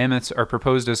instance, mammoths are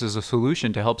proposed as a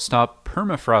solution to help stop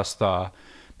permafrost thaw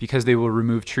because they will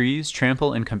remove trees,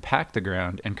 trample and compact the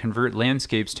ground, and convert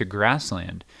landscapes to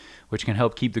grassland, which can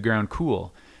help keep the ground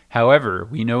cool. However,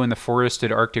 we know in the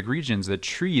forested Arctic regions that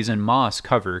trees and moss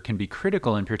cover can be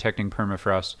critical in protecting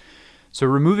permafrost, so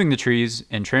removing the trees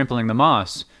and trampling the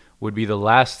moss would be the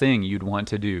last thing you'd want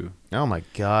to do. Oh my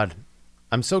God.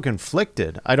 I'm so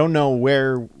conflicted. I don't know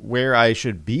where I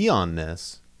should be on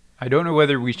this. I don't know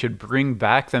whether we should bring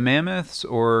back the mammoths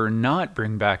or not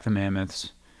bring back the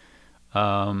mammoths.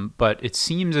 But it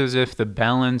seems as if the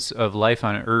balance of life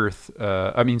on Earth,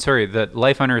 that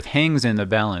life on Earth hangs in the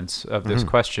balance of this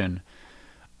question.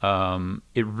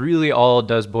 It really all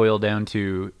does boil down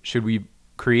to, should we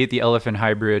create the elephant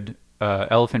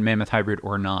mammoth hybrid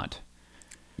or not?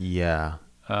 Yeah.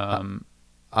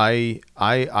 I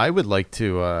would like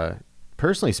to,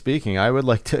 personally speaking, I would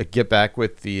like to get back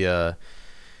with the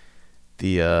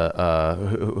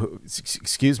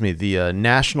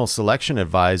National Selection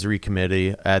Advisory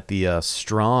Committee at the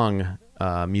Strong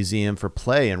Museum for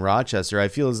Play in Rochester. I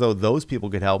feel as though those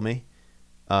people could help me.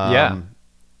 Why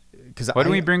don't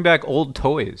we bring back old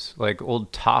toys, like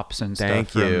old tops and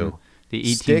stuff from the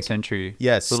 18th century?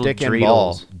 Yes, stick and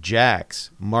ball, jacks,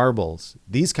 marbles.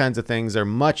 These kinds of things are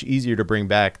much easier to bring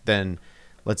back than,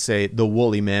 let's say, the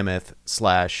woolly mammoth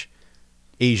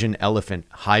 / Asian elephant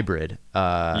hybrid.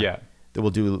 That will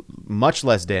do much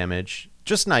less damage.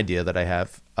 Just an idea that I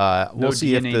have. We'll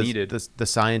see if the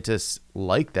scientists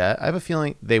like that. I have a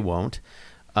feeling they won't.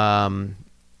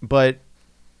 But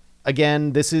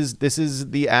again, this is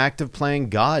the act of playing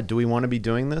God. Do we want to be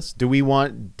doing this?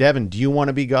 Devin, do you want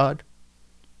to be God?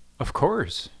 Of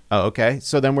course. Oh, okay.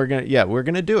 So then we're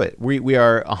gonna do it. We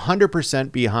are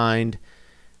 100% behind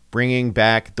bringing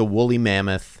back the woolly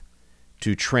mammoth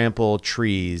to trample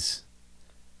trees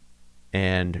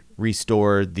and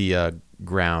restore the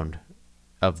ground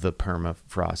of the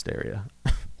permafrost area.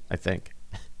 I think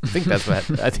that's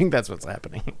what's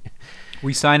happening.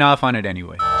 We sign off on it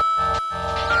anyway.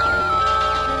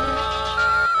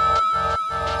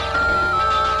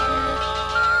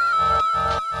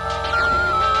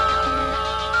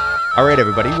 All right,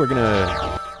 everybody, we're going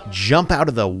to jump out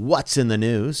of the what's in the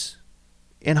news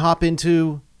and hop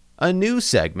into a new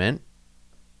segment,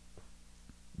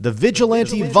 the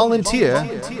Vigilante Volunteer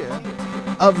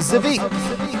of the Week.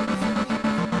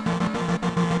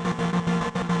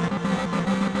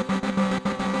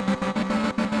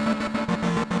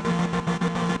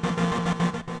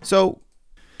 So,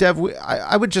 Dev,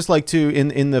 I would just like to,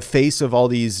 in the face of all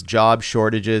these job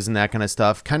shortages and that kind of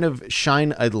stuff, kind of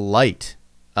shine a light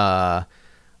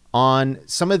on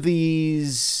some of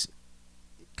these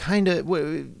kind of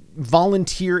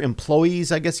volunteer employees,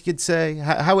 I guess you could say.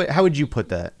 How would you put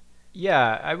that?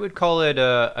 Yeah, I would call it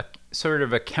a sort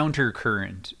of a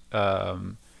countercurrent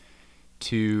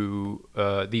to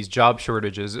these job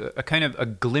shortages, a kind of a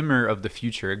glimmer of the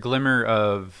future, a glimmer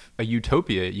of a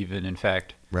utopia even, in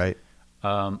fact. Right.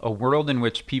 A world in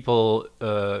which people,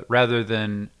 rather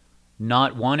than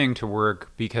not wanting to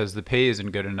work because the pay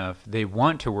isn't good enough, they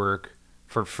want to work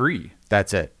for free.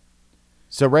 That's it.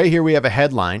 So right here we have a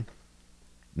headline.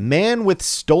 Man with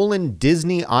stolen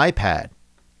Disney iPad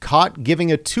caught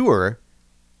giving a tour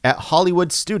at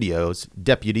Hollywood Studios,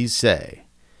 deputies say.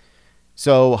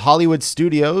 So Hollywood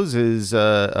Studios is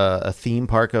a theme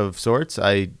park of sorts.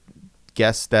 I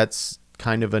guess that's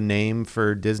kind of a name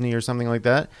for Disney or something like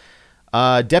that.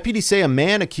 Deputies say a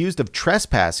man accused of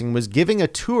trespassing was giving a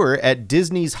tour at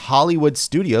Disney's Hollywood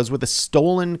Studios with a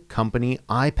stolen company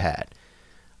iPad.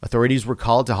 Authorities were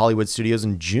called to Hollywood Studios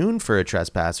in June for a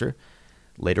trespasser,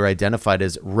 later identified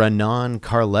as Renan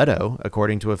Carletto,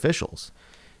 according to officials.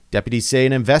 Deputies say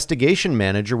an investigation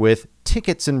manager with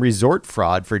tickets and resort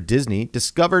fraud for Disney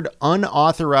discovered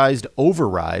unauthorized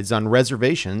overrides on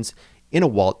reservations in a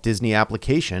Walt Disney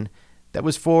application that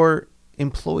was for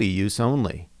employee use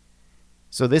only.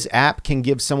 So this app can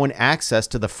give someone access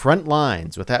to the front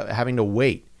lines without having to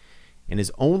wait and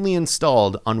is only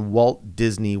installed on Walt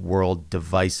Disney World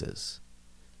devices.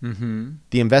 Mm-hmm.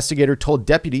 The investigator told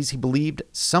deputies he believed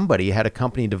somebody had a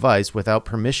company device without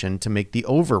permission to make the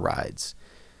overrides.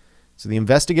 So the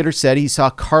investigator said he saw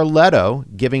Carletto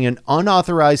giving an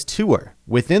unauthorized tour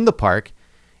within the park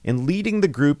and leading the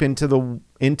group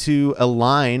into a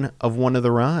line of one of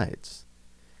the rides.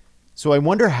 So I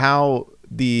wonder how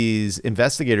these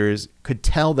investigators could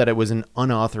tell that it was an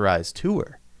unauthorized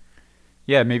tour.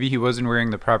 Yeah, maybe he wasn't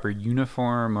wearing the proper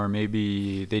uniform, or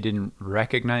maybe they didn't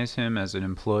recognize him as an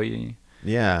employee.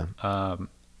 Yeah.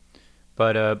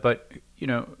 But you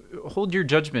know, hold your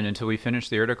judgment until we finish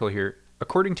the article here.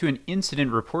 According to an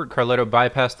incident report, Carletto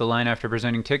bypassed the line after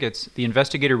presenting tickets. The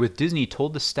investigator with Disney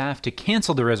told the staff to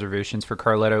cancel the reservations for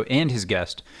Carletto and his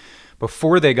guest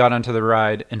before they got onto the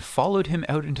ride, and followed him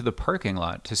out into the parking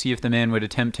lot to see if the man would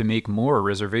attempt to make more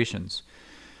reservations.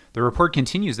 The report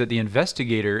continues that the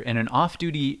investigator and an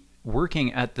off-duty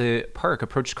working at the park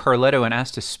approached Carletto and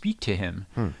asked to speak to him.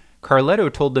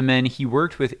 Carletto told the men he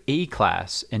worked with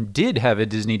A-Class and did have a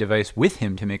Disney device with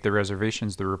him to make the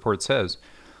reservations, the report says.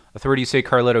 Authorities say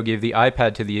Carletto gave the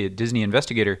iPad to the Disney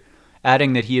investigator,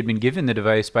 adding that he had been given the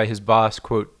device by his boss,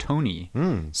 quote, Tony,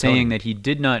 saying that he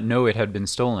did not know it had been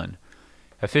stolen.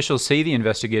 Officials say the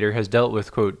investigator has dealt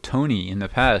with, quote, Tony in the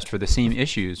past for the same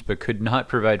issues, but could not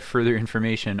provide further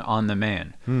information on the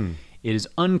man. It is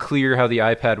unclear how the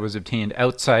iPad was obtained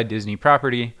outside Disney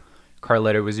property.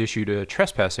 Carletto was issued a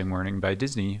trespassing warning by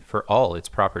Disney for all its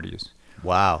properties.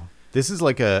 Wow. This is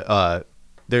like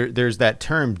there's that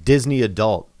term Disney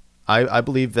adult. I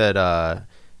believe that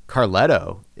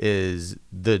Carletto is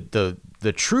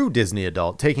the true Disney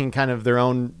adult, taking kind of their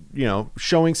own,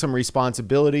 showing some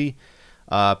responsibility,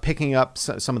 picking up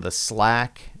some of the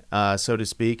slack, so to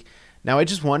speak. Now, I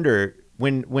just wonder,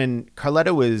 when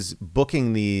Carletto was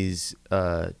booking these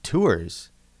tours,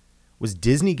 was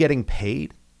Disney getting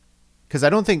paid? Because I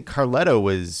don't think Carletto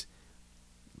was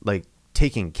like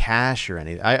taking cash or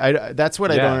anything. I that's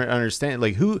what I don't understand.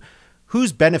 Like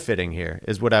who's benefiting here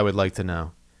is what I would like to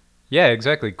know. Yeah,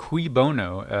 exactly. Cui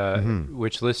bono,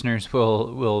 which listeners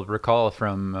will recall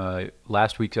from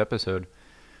last week's episode,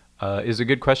 is a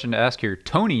good question to ask here.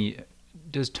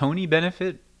 Does Tony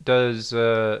benefit? Does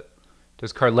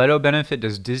Carletto benefit?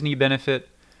 Does Disney benefit?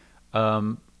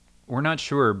 We're not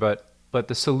sure, but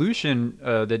the solution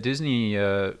that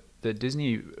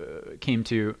Disney came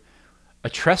to, a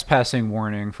trespassing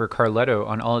warning for Carletto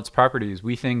on all its properties,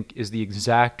 we think is the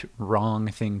exact wrong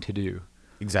thing to do.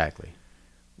 Exactly.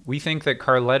 We think that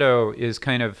Carletto is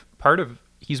kind of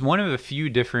he's one of a few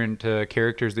different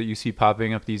characters that you see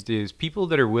popping up these days. People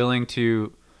that are willing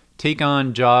to take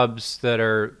on jobs that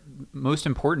are most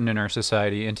important in our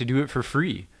society and to do it for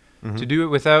free. To do it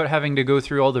without having to go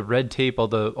through all the red tape, all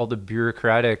the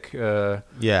bureaucratic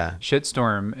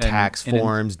shitstorm. Tax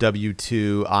forms,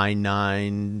 W-2,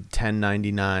 I-9,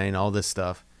 1099, all this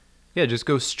stuff. Yeah, just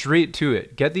go straight to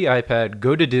it. Get the iPad,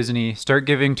 go to Disney, start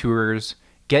giving tours,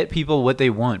 get people what they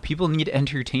want. People need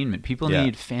entertainment. People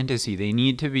need fantasy. They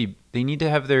need to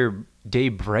have their day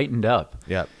brightened up.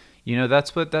 Yeah.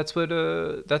 That's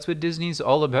what Disney's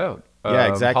all about.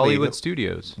 exactly. Hollywood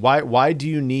studios. Why do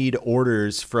you need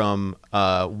orders from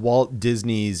Walt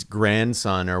Disney's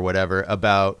grandson or whatever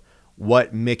about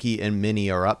what Mickey and Minnie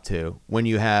are up to when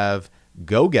you have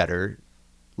go-getter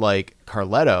like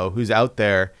Carletto, who's out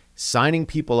there signing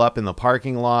people up in the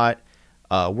parking lot,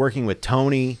 working with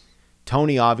Tony.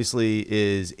 Tony obviously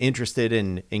is interested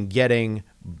in getting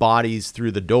bodies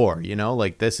through the door,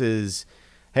 like this is,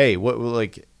 hey,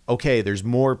 okay, there's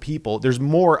more people, there's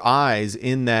more eyes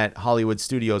in that Hollywood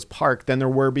Studios park than there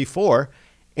were before,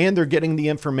 and they're getting the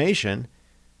information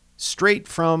straight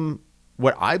from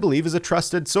what I believe is a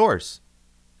trusted source.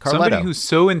 Carletto. Somebody who's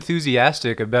so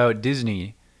enthusiastic about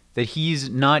Disney that he's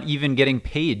not even getting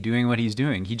paid doing what he's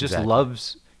doing. He just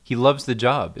loves the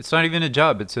job. It's not even a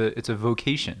job. It's a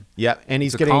vocation. Yeah, and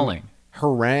he's getting calling.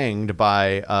 Harangued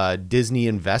by Disney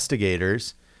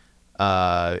investigators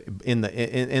in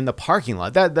the parking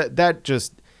lot.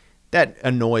 That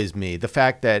annoys me. The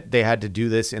fact that they had to do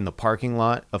this in the parking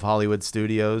lot of Hollywood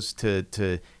Studios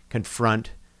to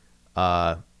confront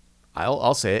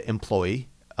I'll say it, employee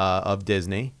of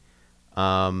Disney.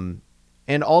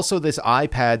 And also this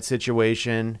iPad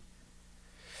situation.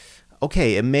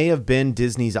 Okay, it may have been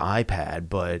Disney's iPad,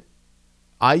 but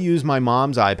I use my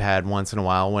mom's iPad once in a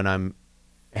while when I'm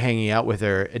hanging out with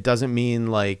her. It doesn't mean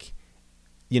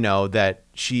that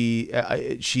she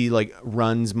like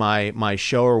runs my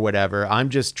show or whatever. I'm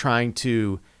just trying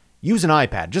to use an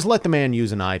iPad. Just let the man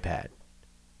use an iPad.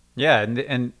 Yeah,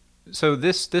 and so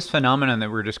this phenomenon that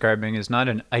we're describing is not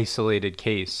an isolated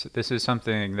case. This is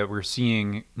something that we're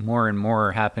seeing more and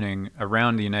more happening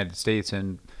around the United States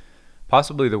and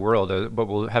possibly the world, but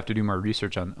we'll have to do more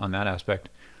research on that aspect.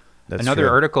 That's Another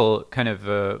true. article kind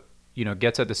of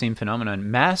gets at the same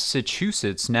phenomenon.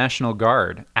 Massachusetts National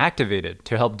Guard activated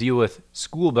to help deal with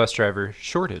school bus driver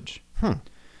shortage.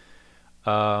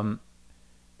 The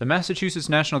Massachusetts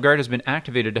National Guard has been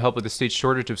activated to help with the state's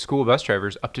shortage of school bus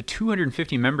drivers. Up to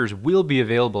 250 members will be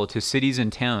available to cities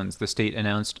and towns, the state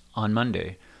announced on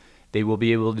Monday. They will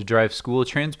be able to drive school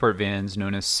transport vans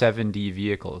known as 7D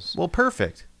vehicles. Well,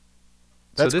 perfect.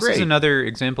 That's so this great. is another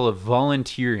example of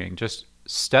volunteering. Just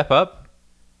step up,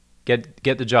 get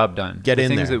the job done. Get the in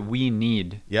things there. that we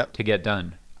need to get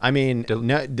done. I mean,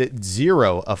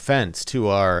 zero offense to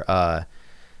our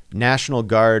National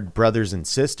Guard brothers and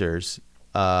sisters,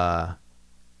 but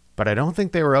I don't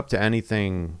think they were up to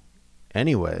anything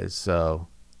anyways, so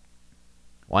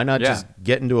why not just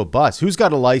get into a bus? Who's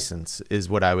got a license is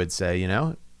what I would say,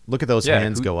 Look at those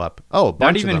hands go up. Oh, a bunch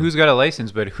not of even them. who's got a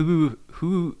license, but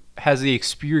who has the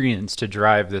experience to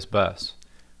drive this bus.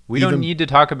 We don't need to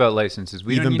talk about licenses.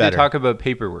 We don't need to talk about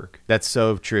paperwork. That's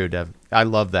so true, Dev. I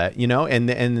love that.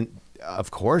 And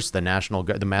of course the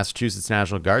Massachusetts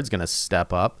National Guard's going to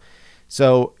step up.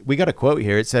 So we got a quote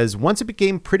here. It says, "Once it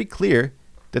became pretty clear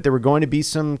that there were going to be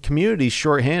some communities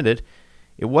shorthanded,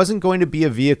 it wasn't going to be a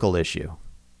vehicle issue.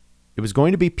 It was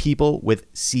going to be people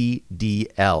with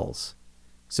CDLs."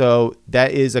 So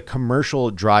that is a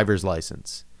commercial driver's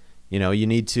license. You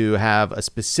need to have a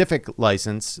specific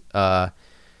license. But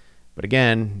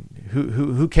again,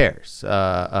 who cares?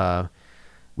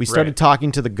 We started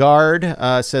talking to the Guard,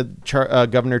 said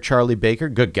Governor Charlie Baker.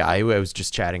 Good guy. I was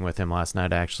just chatting with him last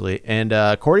night, actually. And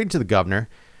according to the governor,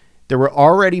 there were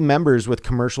already members with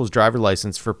commercial's driver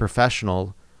license for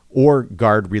professional or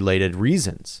Guard-related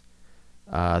reasons.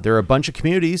 There are a bunch of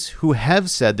communities who have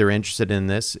said they're interested in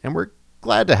this, and we're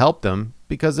glad to help them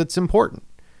because it's important.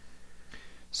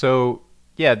 So,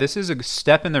 yeah, this is a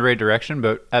step in the right direction,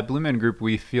 but at Blue Men Group,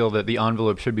 we feel that the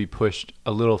envelope should be pushed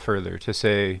a little further to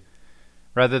say,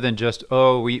 rather than just,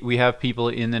 we have people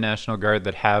in the National Guard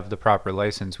that have the proper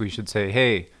license, we should say,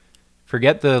 hey,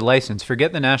 forget the license,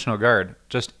 forget the National Guard.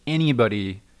 Just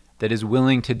anybody that is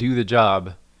willing to do the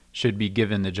job should be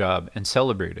given the job and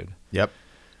celebrated. Yep.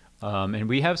 And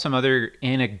we have some other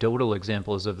anecdotal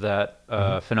examples of that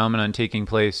phenomenon taking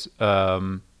place.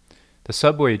 The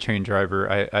subway train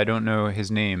driver, I don't know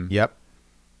his name. Yep.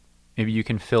 Maybe you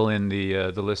can fill in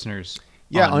the listeners.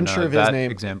 Yeah, on, unsure of his that name.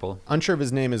 Example. Unsure of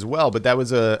his name as well, but that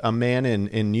was a man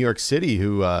in New York City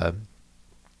who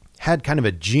had kind of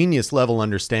a genius level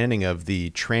understanding of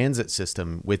the transit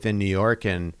system within New York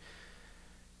and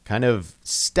kind of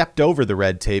stepped over the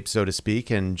red tape, so to speak,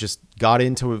 and just got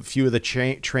into a few of the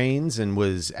trains and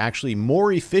was actually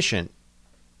more efficient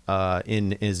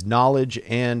in his knowledge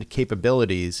and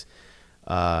capabilities,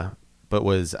 but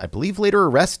was, I believe, later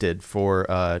arrested for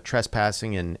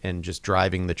trespassing and just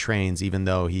driving the trains, even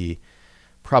though he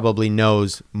probably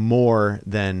knows more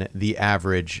than the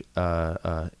average,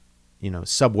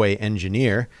 subway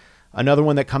engineer. Another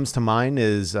one that comes to mind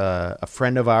is a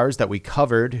friend of ours that we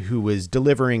covered who was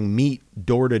delivering meat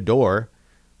door to door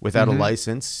without a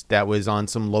license. That was on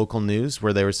some local news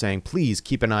where they were saying, please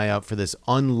keep an eye out for this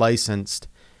unlicensed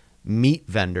meat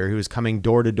vendor who is coming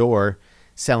door to door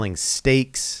selling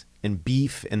steaks and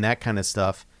beef and that kind of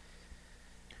stuff.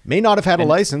 May not have had a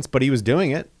license, but he was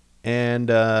doing it. And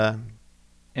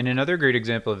another great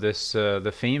example of this,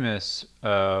 the famous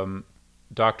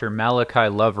Dr. Malachi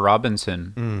Love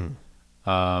Robinson,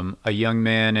 a young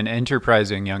man, an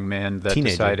enterprising young man that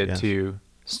decided to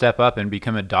step up and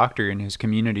become a doctor in his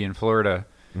community in Florida,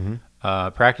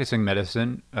 practicing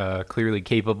medicine, clearly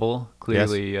capable,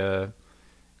 clearly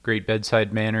great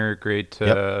bedside manner, great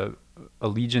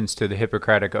allegiance to the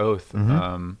Hippocratic Oath,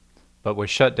 but was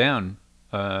shut down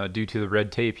due to the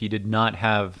red tape. He did not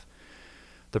have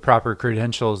the proper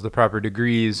credentials, the proper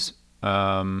degrees,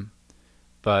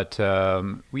 but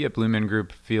we at Blue Men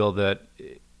Group feel that,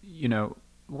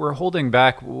 we're holding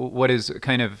back what is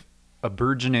kind of a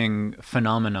burgeoning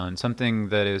phenomenon, something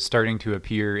that is starting to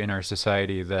appear in our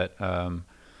society that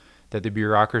that the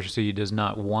bureaucracy does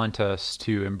not want us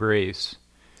to embrace,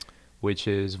 which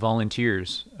is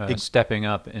volunteers stepping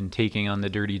up and taking on the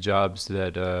dirty jobs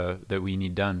that we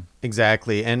need done.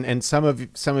 Exactly. And some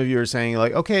of you are saying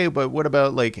like, okay, but what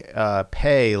about like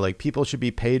pay? Like people should be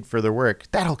paid for their work.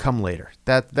 That'll come later.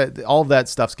 That all of that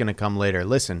stuff's going to come later.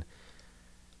 Listen,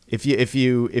 if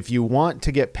you want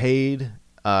to get paid,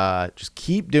 just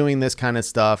keep doing this kind of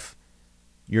stuff.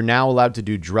 You're now allowed to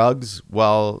do drugs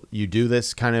while you do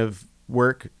this kind of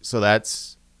work. So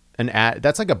that's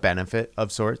that's like a benefit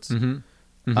of sorts.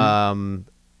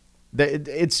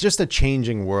 It's just a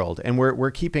changing world, and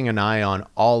we're keeping an eye on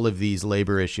all of these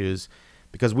labor issues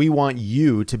because we want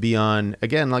you to be on,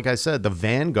 again, like I said, the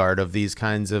vanguard of these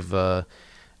kinds of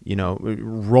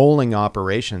rolling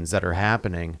operations that are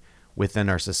happening within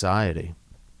our society.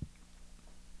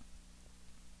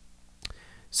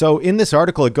 So in this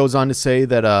article, it goes on to say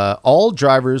that all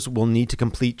drivers will need to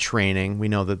complete training. We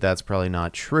know that that's probably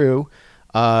not true.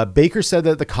 Baker said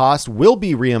that the cost will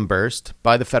be reimbursed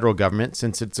by the federal government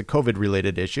since it's a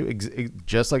COVID-related issue.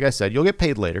 Just like I said, you'll get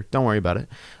paid later. Don't worry about it.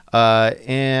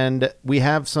 And we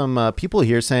have some people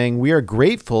here saying we are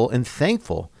grateful and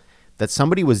thankful that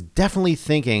somebody was definitely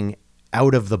thinking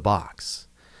out of the box.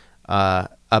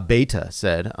 Abeta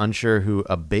said, unsure who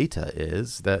Abeta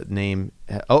is. That name.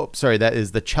 That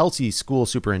is the Chelsea school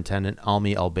superintendent,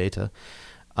 Almi Albeta.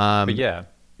 But yeah,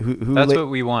 that's what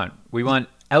we want. We want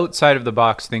outside of the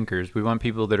box thinkers. We want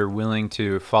people that are willing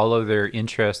to follow their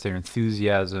interests, their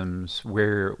enthusiasms,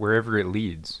 wherever it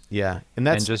leads. Yeah, and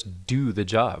just do the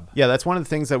job. Yeah, that's one of the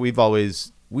things that we've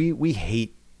always we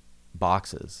hate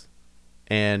boxes,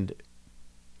 and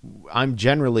I'm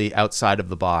generally outside of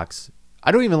the box.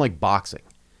 I don't even like boxing.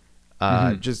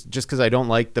 Just because I don't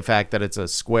like the fact that it's a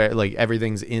square, like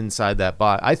everything's inside that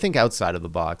box. I think outside of the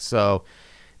box. So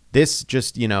this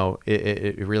just,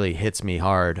 it really hits me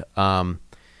hard.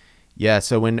 Yeah.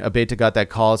 So when Abeta got that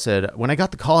call, when I got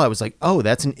the call, I was like, oh,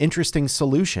 that's an interesting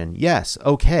solution. Yes.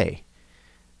 Okay.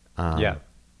 Yeah,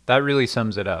 that really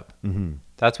sums it up.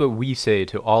 That's what we say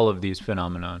to all of these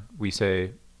phenomenon. We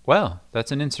say, well,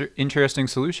 that's an interesting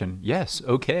solution. Yes.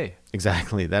 Okay.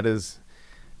 Exactly. That's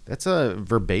a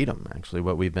verbatim, actually,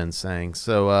 what we've been saying.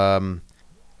 So,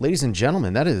 ladies and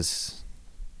gentlemen, that's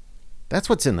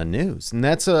what's in the news, and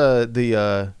that's a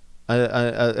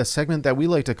segment that we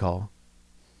like to call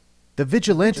the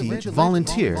Vigilante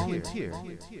Volunteer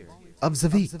of the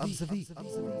Week.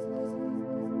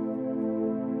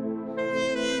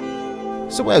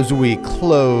 So as we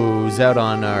close out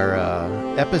on our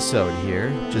episode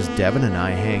here, just Devin and I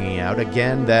hanging out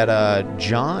again, that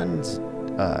John's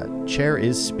chair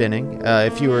is spinning.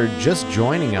 If you are just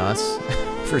joining us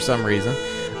for some reason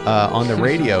on the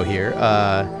radio here,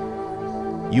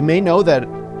 you may know that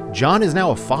John is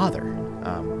now a father,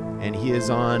 and he is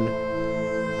on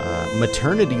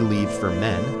maternity leave for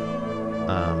men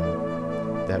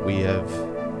that we have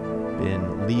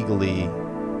been legally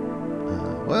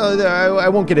I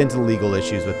won't get into legal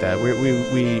issues with that.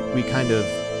 We kind of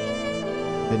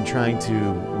been trying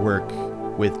to work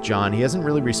with John. He hasn't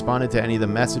really responded to any of the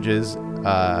messages.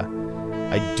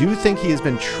 I do think he has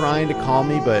been trying to call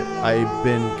me, but I've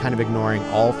been kind of ignoring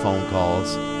all phone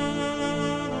calls.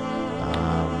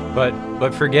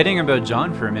 But forgetting about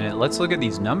John for a minute, let's look at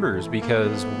these numbers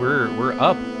because we're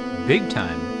up big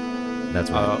time. That's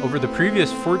right. Over the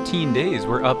previous 14 days,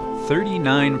 we're up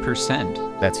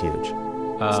 39%. That's huge.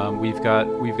 We've got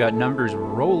numbers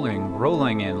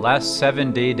rolling in. Last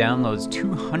 7-day downloads,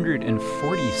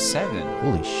 247.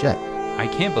 Holy shit! I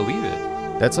can't believe it.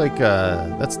 That's like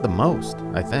that's the most,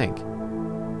 I think.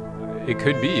 It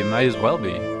could be. It might as well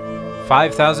be.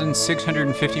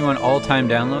 5,651 all-time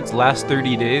downloads. Last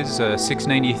 30 days,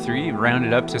 693.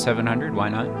 Rounded up to 700. Why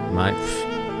not?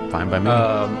 Fine by me.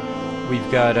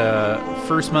 We've got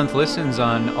first month listens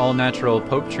on All Natural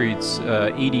Pope Treats,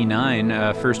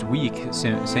 89. First week,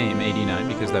 same 89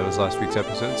 because that was last week's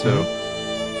episode. So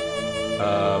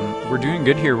we're doing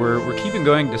good here. We're keeping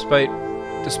going despite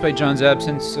John's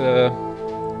absence.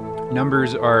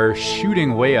 Numbers are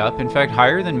shooting way up. In fact,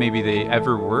 higher than maybe they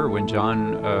ever were when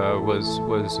John was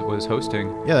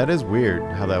hosting. Yeah, that is weird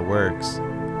how that works.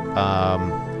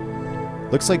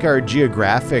 Looks like our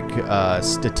geographic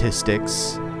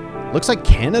statistics. Looks like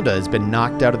Canada has been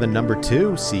knocked out of the number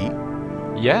 2 seat.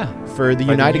 Yeah. For the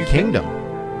United Kingdom.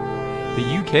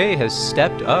 The UK has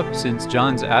stepped up since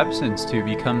John's absence to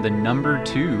become the number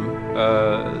 2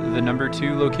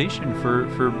 location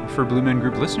for Blue Men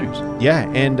Group listeners. Yeah,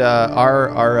 and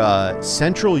our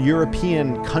Central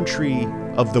European country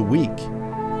of the week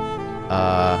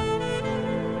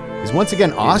is once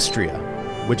again Austria,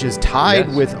 which is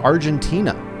tied with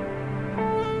Argentina.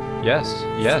 Yes.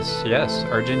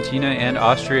 Argentina and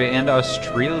Austria and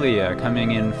Australia coming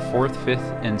in 4th,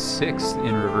 5th, and 6th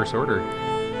in reverse order.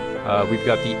 We've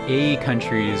got the A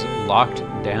countries locked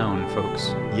down,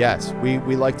 folks. Yes, we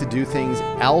like to do things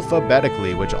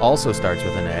alphabetically, which also starts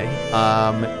with an A.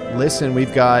 Listen,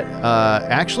 we've got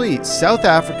actually South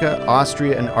Africa,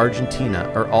 Austria, and Argentina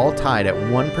are all tied at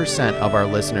 1% of our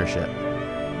listenership.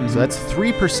 Mm-hmm. So that's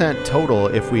 3% total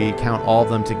if we count all of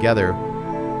them together.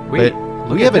 Wait. But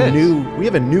we have a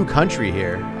new country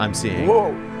here. I'm seeing.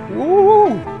 Whoa!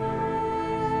 Woo!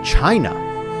 China.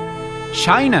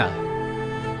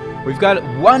 We've got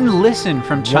one listen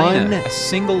from China. A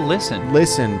single listen.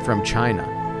 Listen from China.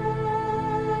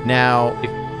 Now,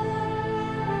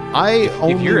 I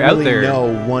only really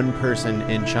know one person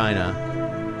in China.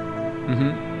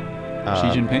 Mm-hmm. Xi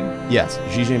Jinping? Yes,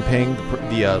 Xi Jinping,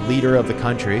 the leader of the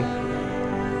country.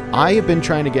 I have been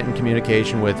trying to get in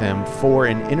communication with him for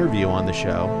an interview on the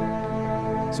show.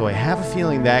 So I have a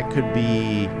feeling that could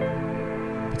be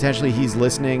potentially he's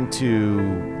listening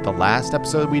to the last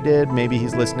episode we did. Maybe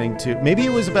he's listening to, maybe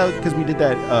it was about, because we did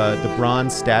that, the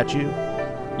bronze statue.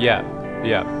 Yeah.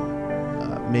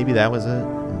 Maybe that was it.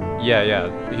 Yeah.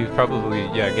 He was probably,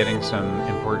 getting some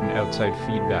important outside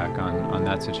feedback on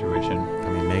that situation. I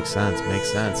mean, makes sense.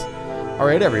 All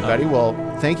right, everybody. Well,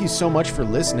 thank you so much for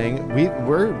listening.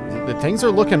 Things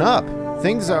are looking up.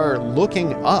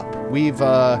 We've,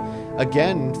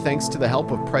 again, thanks to the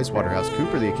help of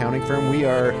PricewaterhouseCoopers, the accounting firm, we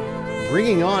are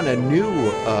bringing on a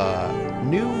new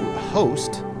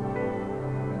host.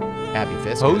 Abby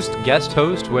Fisk. Guest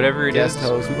host, whatever it is. Guest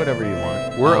host, whatever you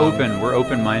want. We're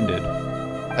open-minded.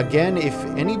 Again, if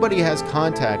anybody has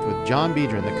contact with John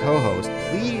Biedron, the co-host,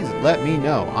 please let me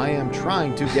know. I am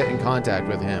trying to get in contact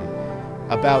with him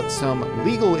about some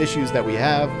legal issues that we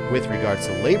have with regards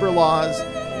to labor laws.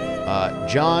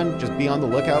 John, just be on the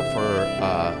lookout for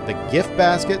the gift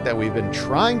basket that we've been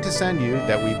trying to send you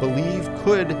that we believe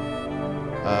could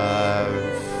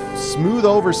smooth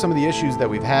over some of the issues that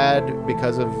we've had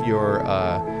because of your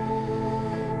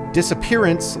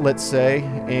disappearance, let's say,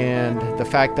 and the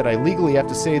fact that I legally have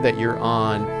to say that you're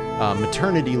on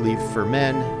maternity leave for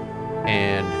men.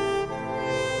 And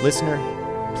listener,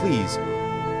 please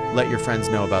let your friends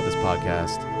know about this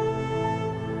podcast,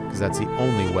 because that's the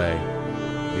only way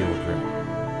we will grow.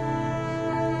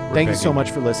 Thank you so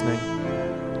much for listening.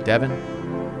 Devin,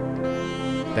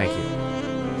 thank you.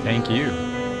 Thank you.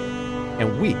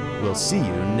 And we will see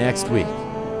you next week.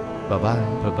 Bye-bye.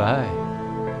 Bye-bye.